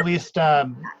the very least,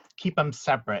 keep them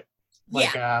separate.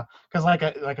 Like, Yeah. because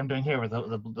like I'm doing here with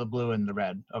the blue and the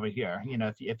red over here. You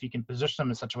know, if you can position them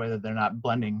in such a way that they're not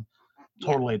blending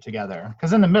totally together.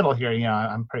 Because in the middle here, you know,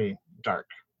 I'm pretty dark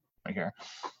right here.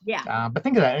 Yeah. But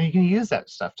think of that, and you can use that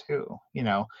stuff too. You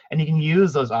know, and you can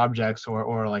use those objects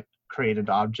or like created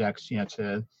objects, you know,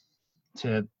 to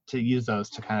use those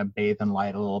to kind of bathe in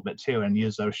light a little bit too, and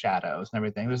use those shadows and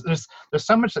everything. There's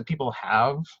so much that people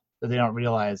have that they don't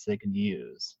realize they can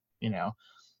use. You know,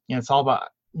 it's all about,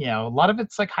 you know, a lot of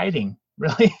it's like hiding,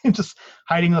 really, just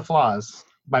hiding the flaws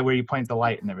by where you point the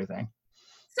light and everything.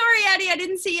 Sorry, Eddie, I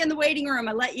didn't see you in the waiting room.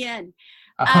 I let you in.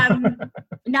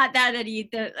 Not that Eddie,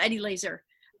 the Eddie Laser.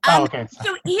 Okay.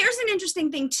 So here's an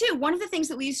interesting thing too. One of the things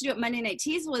that we used to do at Monday Night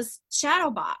Teas was shadow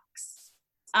box.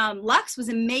 Lux was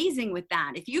amazing with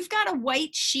that. If you've got a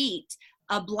white sheet,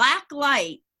 a black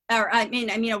light, or I mean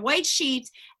a white sheet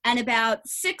and about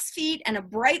 6 feet and a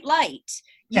bright light,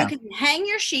 you can hang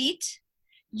your sheet.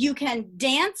 You can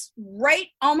dance right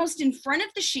almost in front of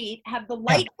the sheet, have the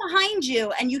light behind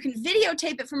you, and you can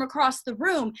videotape it from across the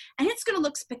room, and it's going to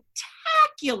look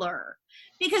spectacular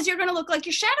because you're going to look like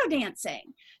you're shadow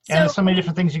dancing. And there's so many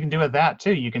different things you can do with that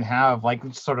too. You can have like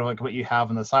sort of like what you have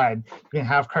on the side. You can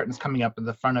have curtains coming up in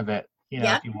the front of it, you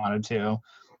know, if you wanted to.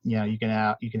 You know, you can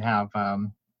have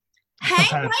some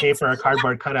kind of paper or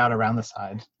cardboard cutout around the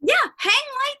side. Yeah, hang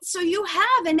lights so you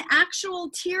have an actual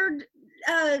tiered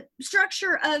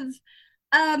structure of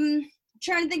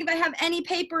trying to think if I have any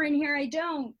paper in here. I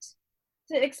don't,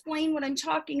 to explain what I'm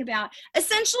talking about.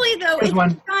 Essentially though,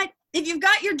 if you've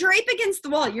got your drape against the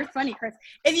wall, you're funny, Chris.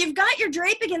 If you've got your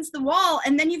drape against the wall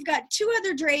and then you've got 2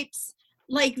 other drapes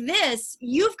like this,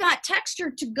 you've got texture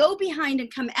to go behind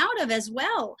and come out of as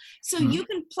well. So you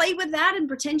can play with that and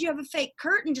pretend you have a fake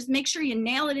curtain. Just make sure you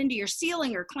nail it into your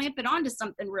ceiling or clamp it onto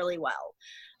something really well.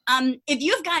 If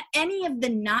you've got any of the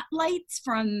knot lights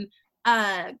from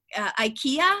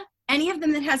IKEA, any of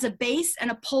them that has a base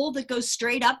and a pole that goes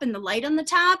straight up and the light on the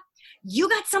top, you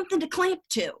got something to clamp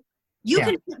to. You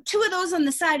can put 2 of those on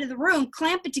the side of the room,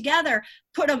 clamp it together,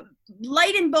 put a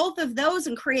light in both of those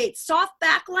and create soft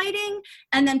backlighting,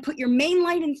 and then put your main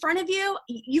light in front of you.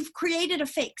 You've created a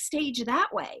fake stage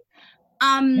that way.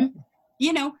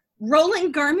 You know,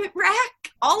 rolling garment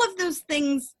rack, all of those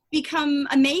things become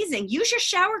amazing. Use your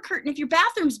shower curtain if your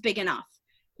bathroom's big enough.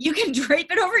 You can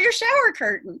drape it over your shower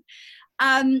curtain.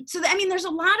 There's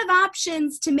a lot of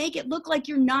options to make it look like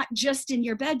you're not just in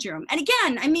your bedroom. And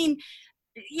again, I mean,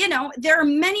 you know, there are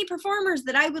many performers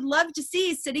that I would love to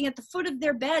see sitting at the foot of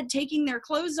their bed, taking their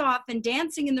clothes off and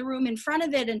dancing in the room in front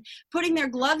of it and putting their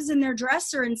gloves in their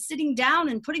dresser and sitting down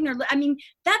and putting their, I mean,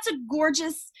 that's a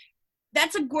gorgeous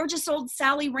old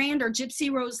Sally Rand or Gypsy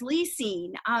Rose Lee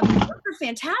scene. Those are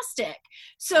fantastic.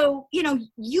 So, you know,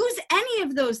 use any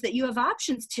of those that you have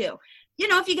options to. You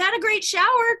know, if you got a great shower,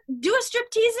 do a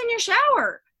striptease in your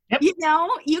shower. Yep. You know,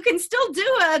 you can still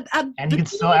do and you can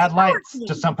still add lights.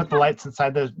 Just don't put the lights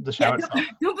inside the shower itself.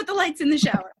 Don't put the lights in the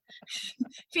shower.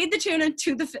 Feed the tuna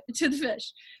to the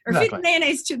fish, or feed the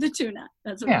mayonnaise to the tuna.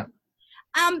 That's what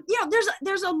you know,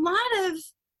 there's a lot of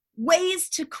ways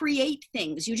to create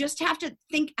things. You just have to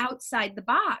think outside the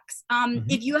box.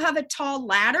 If you have a tall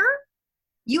ladder,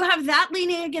 you have that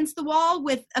leaning against the wall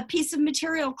with a piece of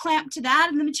material clamped to that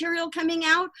and the material coming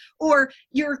out, or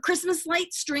your Christmas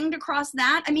lights stringed across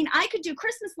that. I mean, I could do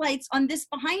Christmas lights on this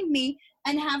behind me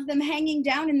and have them hanging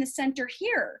down in the center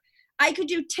here. I could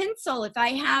do tinsel if I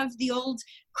have the old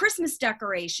Christmas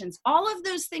decorations. All of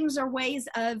those things are ways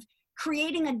of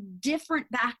creating a different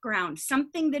background,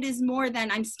 something that is more than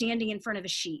I'm standing in front of a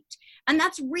sheet. And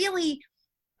that's really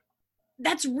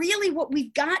what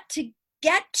we've got to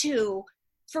get to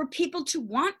for people to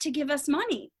want to give us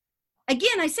money.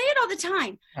 Again, I say it all the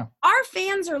time. Yeah. Our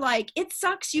fans are like, it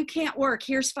sucks you can't work,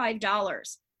 here's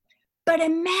 $5. But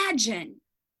imagine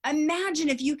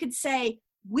if you could say,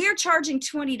 we're charging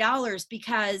 $20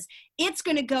 because it's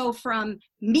going to go from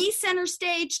me center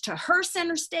stage to her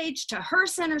center stage to her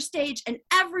center stage, and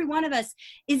every one of us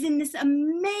is in this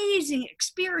amazing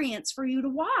experience for you to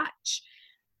watch.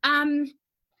 I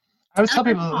would tell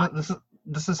people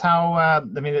this is how,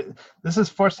 this is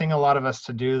forcing a lot of us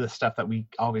to do the stuff that we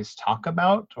always talk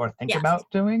about or think about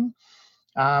doing,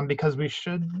 because we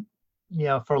should, you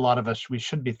know, for a lot of us, we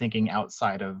should be thinking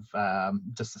outside of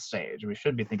just the stage. We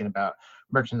should be thinking about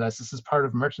merchandise. This is part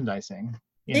of merchandising,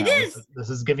 You It know, is. this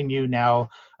is giving you now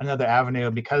another avenue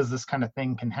because this kind of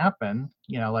thing can happen.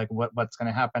 You know, like what's going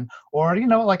to happen, or you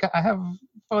know, like I have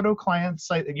photo clients,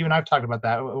 like you and I've talked about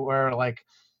that, where like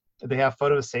they have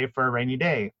photos saved for a rainy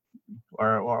day,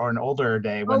 or an older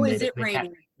day when Oh, is it they can't,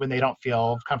 raining? when they don't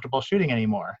feel comfortable shooting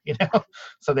anymore. You know,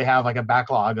 so they have like a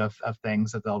backlog of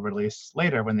things that they'll release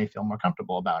later when they feel more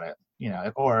comfortable about it. You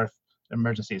know, or if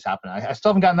emergencies happen. I still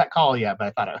haven't gotten that call yet, but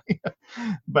I thought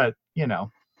but you know.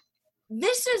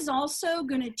 This is also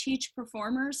going to teach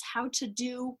performers how to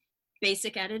do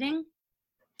basic editing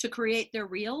to create their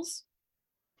reels.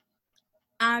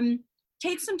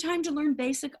 Take some time to learn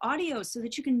basic audio so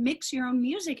that you can mix your own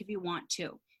music if you want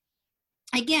to.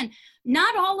 Again,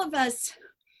 not all of us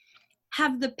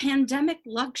have the pandemic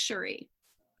luxury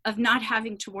of not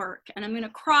having to work. And I'm going to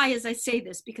cry as I say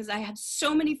this because I have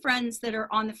so many friends that are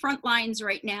on the front lines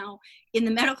right now in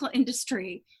the medical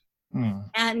industry.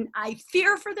 And I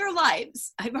fear for their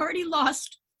lives. I've already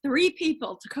lost 3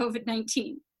 people to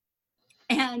COVID-19.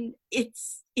 And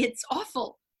it's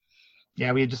awful.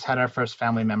 Yeah, we just had our first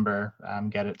family member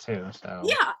get it too. So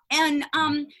yeah, and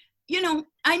you know,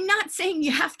 I'm not saying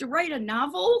you have to write a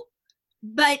novel,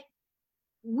 but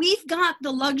we've got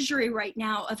the luxury right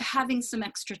now of having some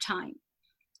extra time,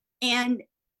 and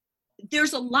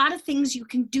there's a lot of things you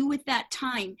can do with that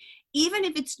time, even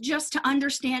if it's just to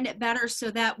understand it better, so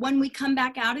that when we come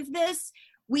back out of this,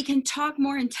 we can talk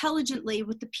more intelligently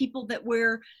with the people that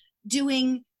we're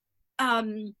doing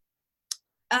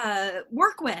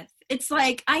work with. It's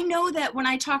like, I know that when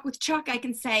I talk with Chuck, I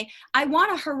can say, I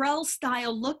want a Harrell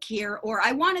style look here, or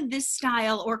I wanted this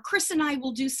style, or Chris and I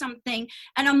will do something.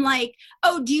 And I'm like,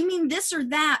 oh, do you mean this or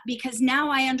that? Because now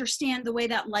I understand the way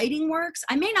that lighting works.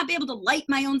 I may not be able to light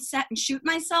my own set and shoot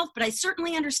myself, but I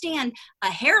certainly understand a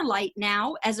hair light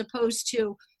now, as opposed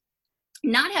to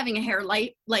not having a hair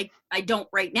light like I don't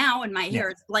right now, and my hair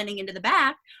is blending into the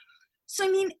back. So,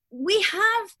 I mean, we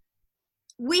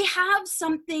have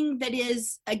something that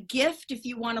is a gift, if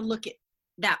you want to look at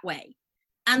that way.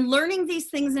 And learning these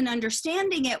things and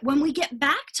understanding it when we get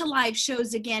back to live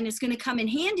shows again is going to come in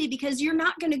handy, because you're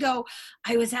not going to go,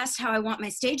 I was asked how I want my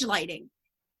stage lighting.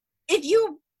 If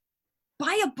you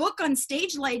buy a book on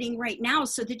stage lighting right now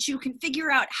so that you can figure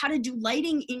out how to do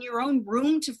lighting in your own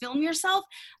room to film yourself,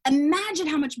 imagine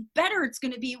how much better it's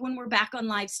going to be when we're back on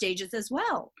live stages as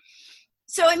well.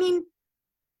 So, I mean,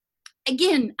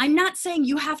 again, I'm not saying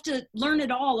you have to learn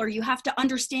it all, or you have to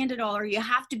understand it all, or you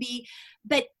have to be,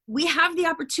 but we have the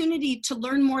opportunity to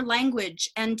learn more language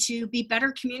and to be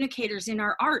better communicators in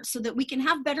our art so that we can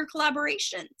have better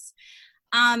collaborations.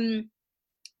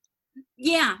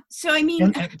 Yeah, so I mean,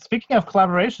 and speaking of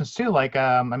collaborations too, like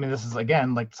I mean, this is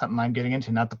again like something I'm getting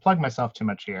into, not to plug myself too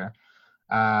much here,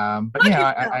 but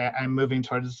yeah, I'm moving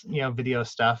towards, you know, video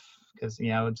stuff, because, you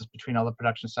know, just between all the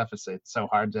production stuff, it's so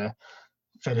hard to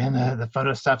fit in the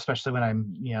photo stuff, especially when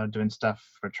I'm, you know, doing stuff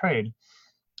for trade.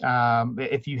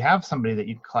 If you have somebody that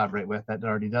you can collaborate with that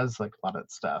already does like a lot of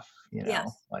that stuff, you know,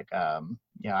 yes. like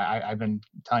I've been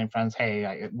telling friends,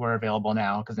 hey, we're available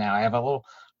now, because now I have a little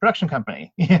production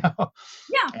company, you know.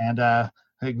 Yeah.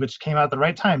 And which came out at the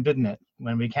right time, didn't it?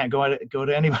 When we can't go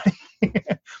to anybody.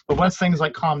 But once things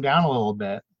like calm down a little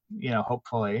bit, you know,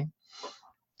 hopefully,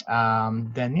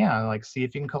 then yeah, like see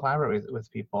if you can collaborate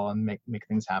with people and make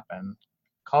things happen.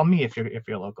 Call me if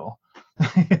you're local.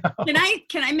 You know?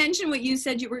 Can I mention what you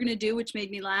said you were going to do, which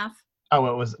made me laugh? Oh,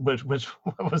 what was what was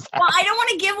that? Well, I don't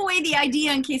want to give away the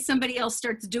idea in case somebody else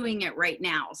starts doing it right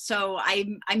now. So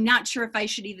I'm not sure if I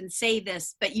should even say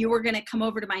this, but you were going to come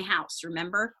over to my house,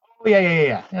 remember? Oh,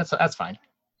 yeah. That's fine.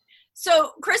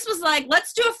 So Chris was like,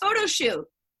 let's do a photo shoot.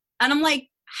 And I'm like,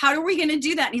 how are we going to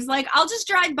do that? And he's like, I'll just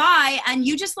drive by and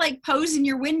you just like pose in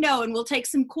your window and we'll take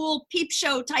some cool peep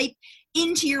show type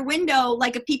into your window,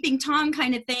 like a peeping Tom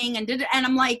kind of thing. And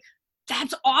I'm like,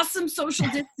 that's awesome social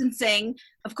distancing.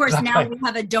 Of course, now we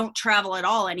have a don't travel at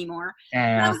all anymore.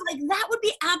 Yeah. I was like, that would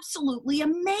be absolutely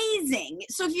amazing.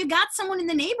 So if you got someone in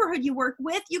the neighborhood you work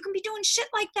with, you can be doing shit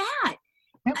like that.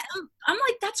 Yep. I'm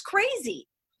like, that's crazy.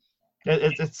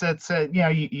 It's you know,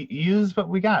 you use what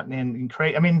we got and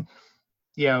create. I mean,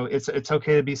 you know, it's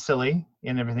okay to be silly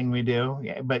in everything we do,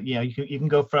 but you know, you can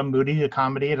go from moody to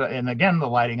comedy, and again, the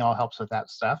lighting all helps with that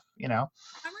stuff, you know.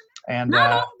 And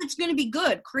not all of it's going to be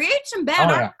good. Create some bad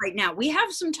art right now. We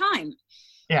have some time.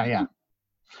 Yeah.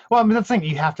 Well, I mean, that's the thing.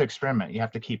 You have to experiment. You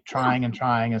have to keep trying and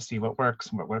trying and see what works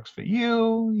for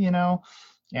you, you know.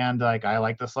 And like, I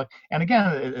like this look. And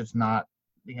again, it's not,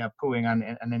 you know, pooing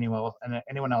on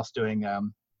anyone else doing,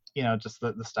 you know, just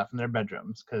the stuff in their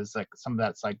bedrooms, because like some of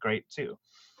that's like great too.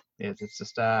 It's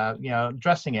just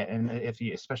addressing it, and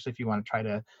especially if you want to try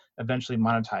to eventually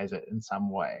monetize it in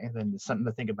some way, then it's something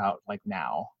to think about like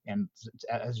now and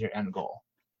as your end goal.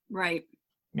 Right.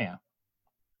 Yeah.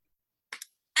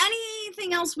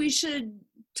 Anything else we should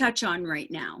touch on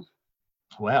right now?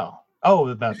 Well,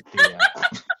 about the.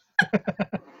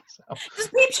 So. Does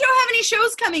Peep Show have any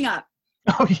shows coming up?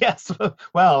 Oh yes.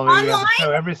 Well, we have Online? a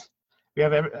show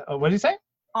what did you say?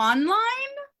 Online?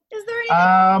 Is there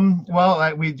anything?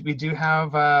 Well, we do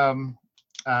have a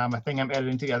thing I'm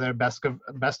editing together, best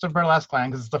of Burlesque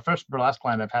Land, because it's the first Burlesque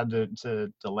Land I've had to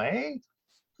delay.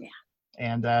 Yeah.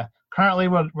 And currently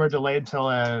we're delayed till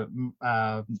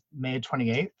May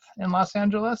 28th in Los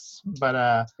Angeles,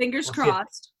 but Fingers we'll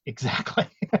crossed. Exactly.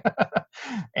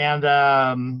 And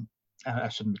I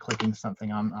shouldn't be clicking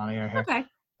something on air here. Okay.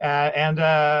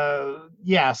 So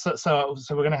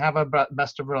we're gonna have a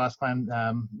Best of Burlesque Land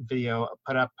video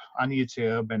put up on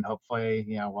YouTube, and hopefully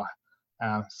we'll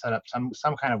set up some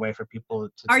kind of way for people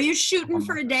to. Are you shooting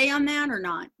for a day on that or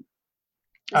not? Is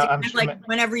it kind of like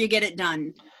whenever you get it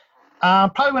done?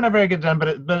 Probably whenever I get done,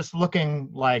 but it's looking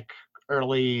like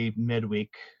early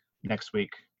midweek next week.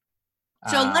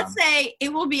 So let's say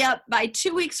it will be up by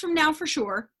 2 weeks from now for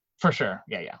sure. For sure,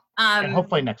 yeah. And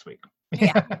hopefully next week.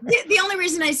 Yeah. The only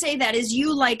reason I say that is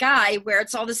you, like where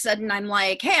it's all of a sudden I'm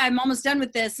like, hey, I'm almost done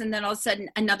with this, and then all of a sudden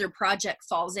another project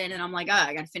falls in, and I'm like,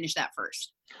 I got to finish that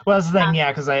first. Well, that's the thing,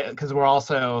 because we're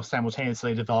also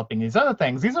simultaneously developing these other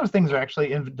things. These other things are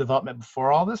actually in development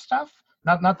before all this stuff.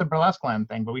 Not the Burlesque Land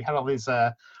thing, but we had all these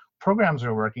programs we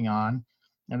were working on,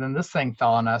 and then this thing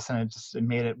fell on us, and it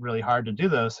made it really hard to do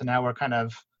those. So now we're kind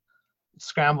of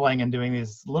scrambling and doing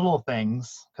these little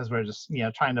things because we're just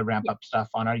trying to ramp up stuff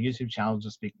on our YouTube channel,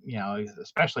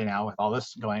 especially now with all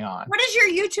this going on. What is your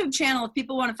YouTube channel if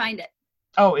people want to find it?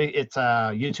 It's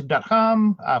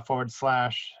youtube.com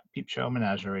 /Peep Show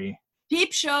Menagerie.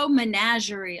 Peep Show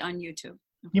Menagerie on YouTube.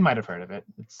 You might have heard of it.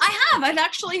 I have. I've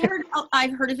actually heard.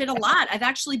 I've heard of it a lot. I've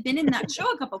actually been in that show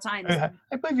a couple times. I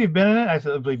believe you've been in it. I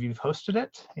believe you've hosted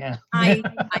it. Yeah. I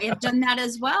have done that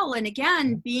as well. And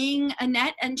again, being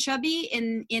Annette and Chubby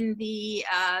in the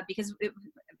because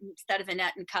instead of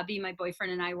Annette and Cubby, my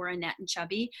boyfriend and I were Annette and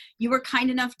Chubby. You were kind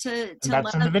enough to let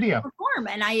us perform,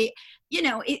 and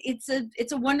it's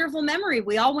a wonderful memory.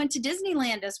 We all went to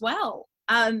Disneyland as well.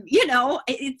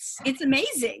 It's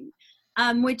amazing.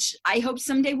 Which I hope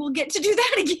someday we'll get to do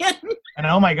that again. And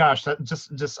oh my gosh, that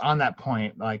just on that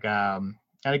point, like, and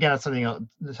again, that's something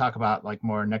to talk about like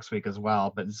more next week as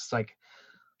well. But it's like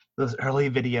those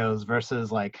early videos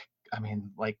versus it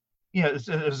was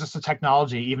just a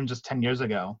technology even just 10 years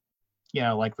ago.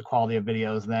 Like the quality of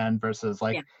videos then versus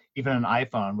even an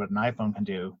iPhone, what an iPhone can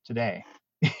do today.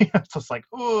 It's just like,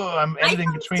 I'm editing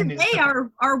iPhones between today these.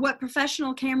 are what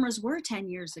professional cameras were 10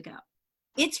 years ago.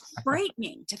 It's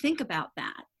frightening to think about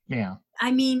that. Yeah.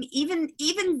 I mean, even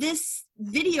this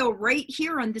video right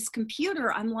here on this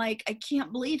computer, I'm like, I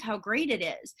can't believe how great it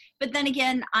is. But then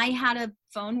again, I had a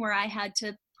phone where I had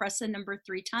to press a number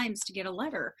 3 times to get a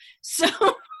letter. So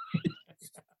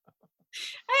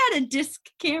I had a disc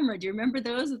camera. Do you remember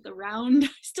those with the round? I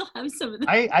still have some of them.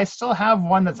 I still have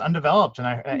one that's undeveloped,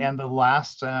 and the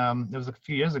last it was a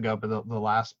few years ago, but the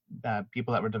last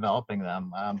people that were developing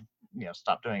them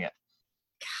stopped doing it.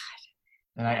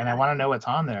 God. And I want to know what's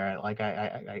on there. Like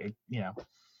I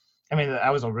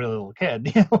was a really little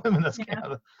kid, when this came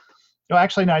out. No,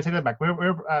 actually, no, I take that back. I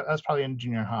was probably in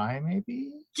junior high,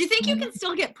 maybe. Do you think you can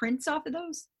still get prints off of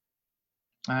those?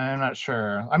 I'm not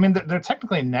sure. I mean, they're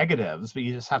technically negatives, but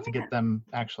you just have to get them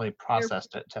actually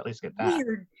processed to at least get that.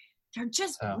 Weird. They're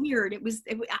just weird.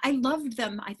 I loved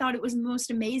them. I thought it was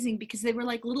most amazing because they were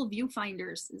like little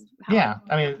viewfinders. Yeah,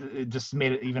 I mean, it just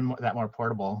made it even more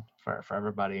portable for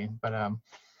everybody. But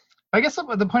I guess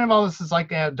the point of all this is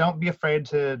don't be afraid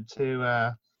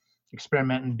to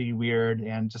experiment and be weird,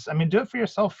 and just do it for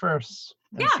yourself first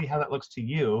and see how that looks to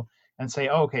you, and say,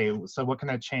 okay, so what can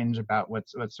I change about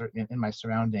what's in my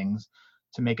surroundings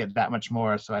to make it that much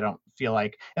more, so I don't feel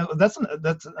like. And that's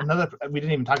another. We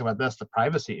didn't even talk about this. The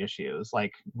privacy issues.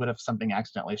 Like, what if something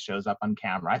accidentally shows up on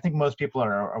camera? I think most people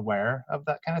are aware of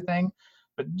that kind of thing,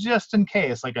 but just in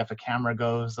case, like if a camera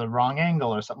goes the wrong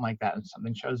angle or something like that, and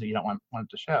something shows that you don't want it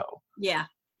to show. Yeah.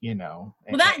 Well,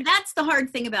 that's the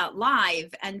hard thing about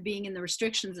live and being in the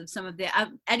restrictions of some of the.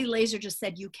 Eddie Laser just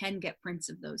said you can get prints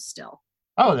of those still.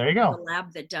 Oh, there you go. The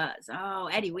lab that does. Oh,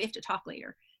 Eddie, we have to talk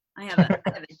later. I have a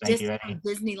disc from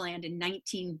Disneyland in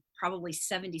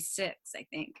 1976, I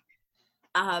think.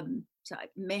 So I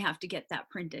may have to get that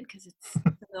printed because it's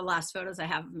the last photos I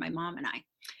have of my mom and I.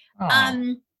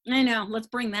 I know. Let's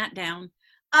bring that down.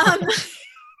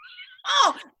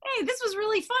 Oh, hey, this was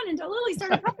really fun until Lily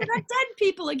started talking about dead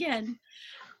people again.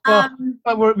 Well,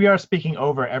 but we are speaking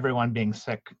over everyone being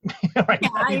sick right Yeah,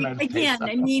 now in the United States, again, so.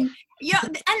 I mean, yeah,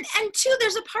 and two,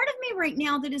 there's a part of me right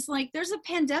now that is like, there's a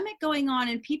pandemic going on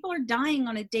and people are dying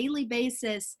on a daily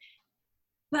basis,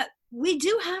 but we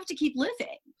do have to keep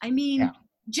living. I mean, Yeah.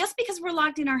 just because we're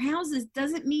locked in our houses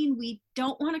doesn't mean we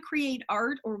don't want to create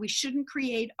art, or we shouldn't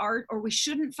create art, or we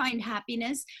shouldn't find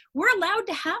happiness. We're allowed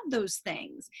to have those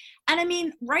things. And I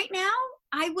mean, right now,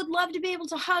 I would love to be able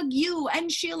to hug you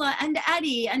and Sheila and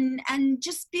Eddie and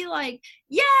just be like,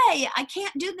 yay, I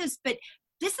can't do this, but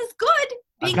this is good.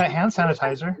 I've got hand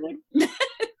sanitizer. I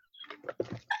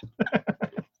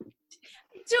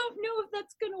don't know if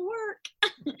that's going to work.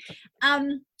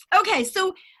 Okay,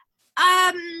 so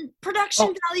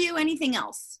production value, anything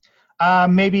else?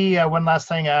 Maybe one last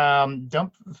thing.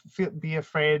 Don't be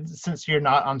afraid, since you're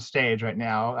not on stage right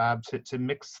now, to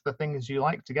mix the things you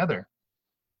like together.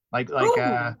 Like let's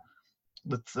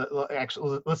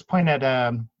point at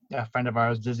a friend of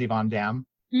ours, Dizzy Von Dam,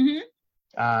 who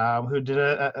did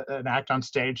an act on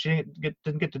stage. She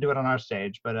didn't get to do it on our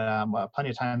stage, but plenty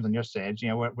of times on your stage.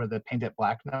 Where the Paint It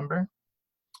Black number.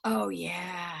 Oh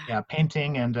yeah. Yeah,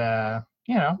 painting and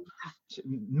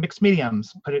mixed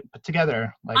mediums, put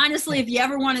together. Like, honestly, if you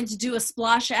ever wanted to do a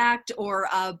splash act or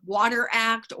a water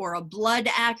act or a blood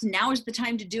act, now is the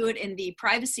time to do it in the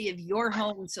privacy of your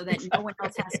home so that no one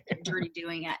else has to get dirty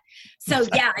doing it. So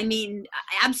yeah, I mean,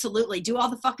 absolutely, do all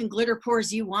the fucking glitter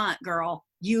pours you want, girl.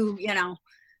 You know,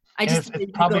 it's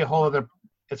probably a whole other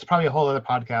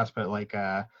podcast, but like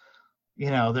there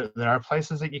are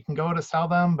places that you can go to sell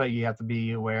them, but you have to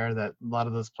be aware that a lot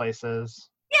of those places.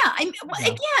 Yeah,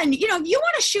 again, if you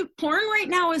want to shoot porn right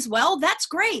now as well, that's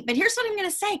great. But here's what I'm going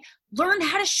to say. Learn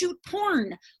how to shoot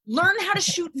porn. Learn how to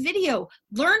shoot video.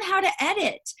 Learn how to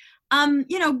edit.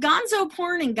 Gonzo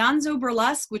porn and Gonzo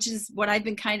burlesque, which is what I've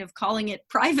been kind of calling it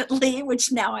privately,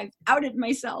 which now I've outed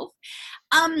myself.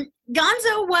 Gonzo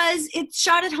it's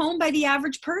shot at home by the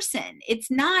average person. It's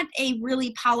not a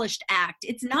really polished act.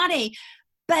 It's not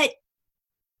but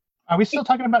are we still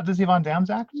talking about Dizzy Von Dam's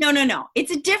act? No.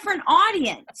 It's a different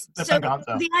audience. So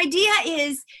Gonzo. The idea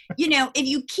is, if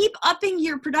you keep upping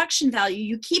your production value,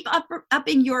 you keep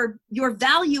upping your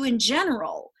value in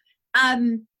general,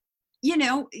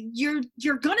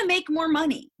 you're going to make more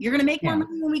money. You're going to make more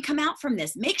money when we come out from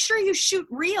this. Make sure you shoot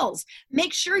reels.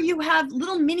 Make sure you have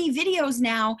little mini videos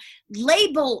now.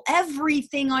 Label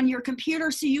everything on your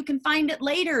computer so you can find it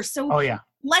later. So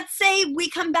let's say we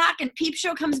come back and Peep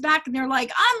Show comes back and they're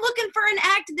like, I'm looking for an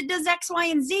act that does X, Y,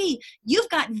 and Z. You've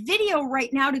got video right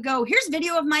now to go, here's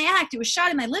video of my act. It was shot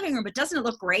in my living room, but doesn't it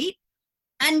look great?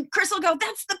 And Chris will go,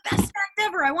 that's the best act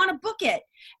ever. I want to book it.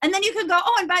 And then you can go,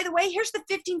 oh, and by the way, here's the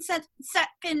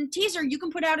 15-second teaser you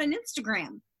can put out on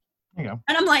Instagram. There you go.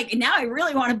 And I'm like, now I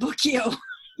really want to book you,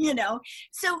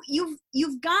 So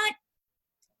you've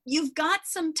got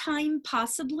some time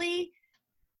possibly.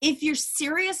 If you're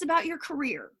serious about your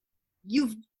career,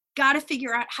 you've got to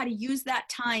figure out how to use that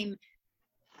time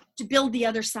to build the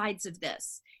other sides of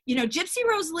this. Gypsy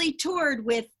Rose Lee toured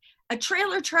with a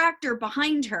trailer tractor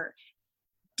behind her.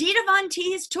 Dita Von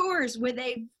Teese tours with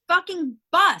a fucking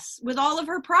bus with all of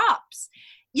her props.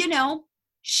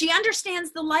 She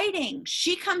understands the lighting.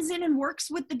 She comes in and works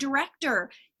with the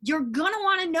director. You're going to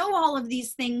want to know all of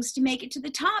these things to make it to the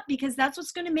top, because that's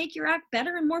what's going to make your act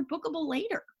better and more bookable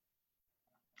later.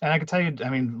 And I can tell you, I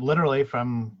mean, literally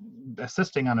from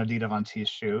assisting on a Dita Von Teese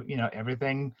shoot,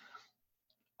 everything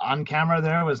on camera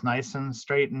there was nice and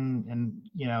straight and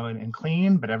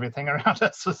clean, but everything around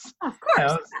us was, of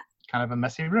course, kind of a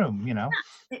messy room,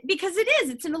 Because it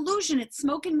is. It's an illusion. It's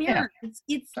smoke and mirror.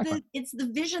 Yeah, it's the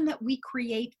vision that we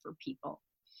create for people.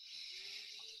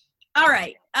 All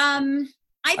right.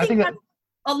 I think that's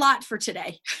a lot for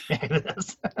today. Yeah, it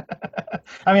is.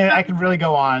 I mean, I could really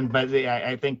go on, but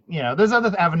I think, there's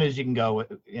other avenues you can go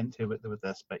into with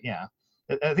this, but yeah,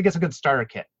 I think it's a good starter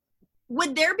kit.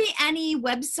 Would there be any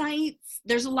websites?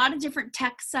 There's a lot of different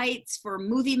tech sites for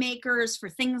movie makers, for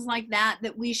things like that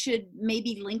we should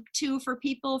maybe link to for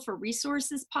people, for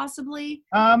resources possibly?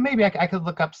 Maybe I could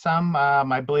look up some.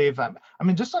 I believe,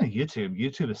 just on YouTube.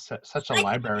 YouTube is such a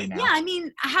library now. Yeah,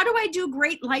 how do I do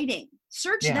great lighting?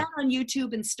 Search that on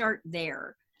YouTube and start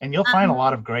there. And you'll find a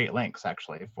lot of great links,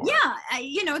 actually.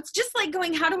 It's just like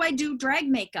going, how do I do drag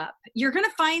makeup? You're going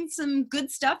to find some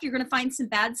good stuff. You're going to find some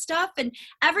bad stuff. And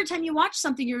every time you watch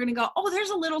something, you're going to go, oh,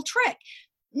 there's a little trick.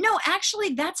 No, actually,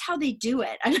 that's how they do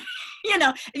it. And,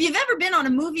 if you've ever been on a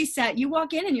movie set, you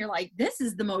walk in and you're like, this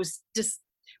is the most just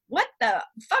what the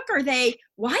fuck are they?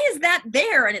 Why is that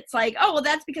there? And it's like, oh, well,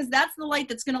 that's because that's the light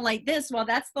that's going to light this. Well,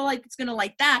 that's the light that's going to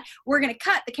light that. We're going to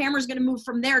cut. The camera's going to move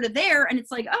from there to there. And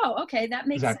it's like, oh, okay, that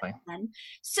makes sense then.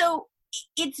 So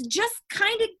it's just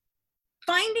kind of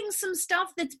finding some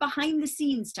stuff that's behind the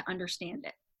scenes to understand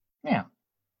it. Yeah.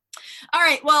 All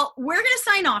right. Well, we're going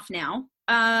to sign off now.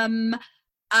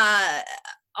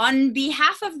 On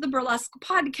behalf of the Burlesque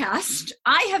Podcast,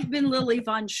 I have been Lily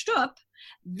Von Stupp.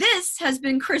 This has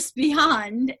been Chris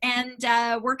Beyond,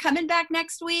 and we're coming back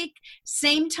next week,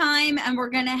 same time, and we're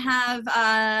going to have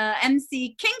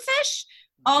MC Kingfish,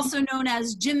 also known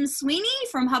as Jim Sweeney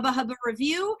from Hubba Hubba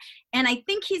Review, and I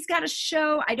think he's got a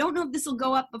show. I don't know if this will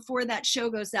go up before that show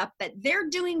goes up, but they're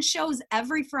doing shows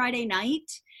every Friday night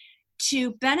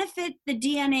to benefit the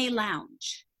DNA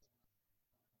Lounge.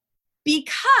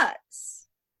 Because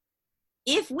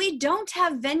if we don't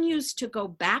have venues to go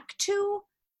back to,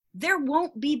 there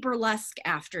won't be burlesque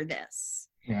after this.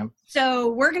 Yeah. So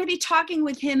we're going to be talking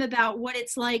with him about what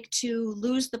it's like to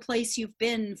lose the place you've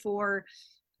been for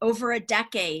over a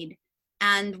decade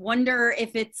and wonder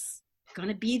if it's going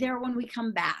to be there when we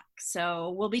come back.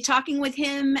 So we'll be talking with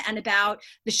him and about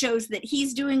the shows that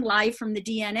he's doing live from the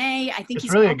DNA. I think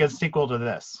it's really a good sequel to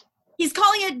this. He's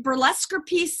calling it Burlesque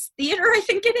Piece Theater, I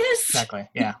think it is. Exactly,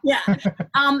 yeah. Yeah.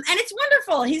 And it's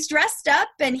wonderful. He's dressed up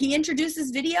and he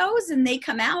introduces videos and they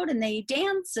come out and they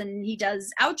dance and he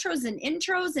does outros and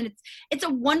intros and it's a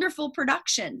wonderful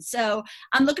production. So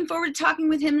I'm looking forward to talking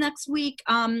with him next week.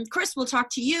 Chris, we'll talk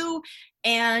to you.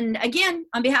 And again,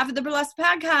 on behalf of the Burlesque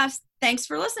Podcast, thanks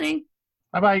for listening.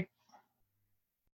 Bye-bye.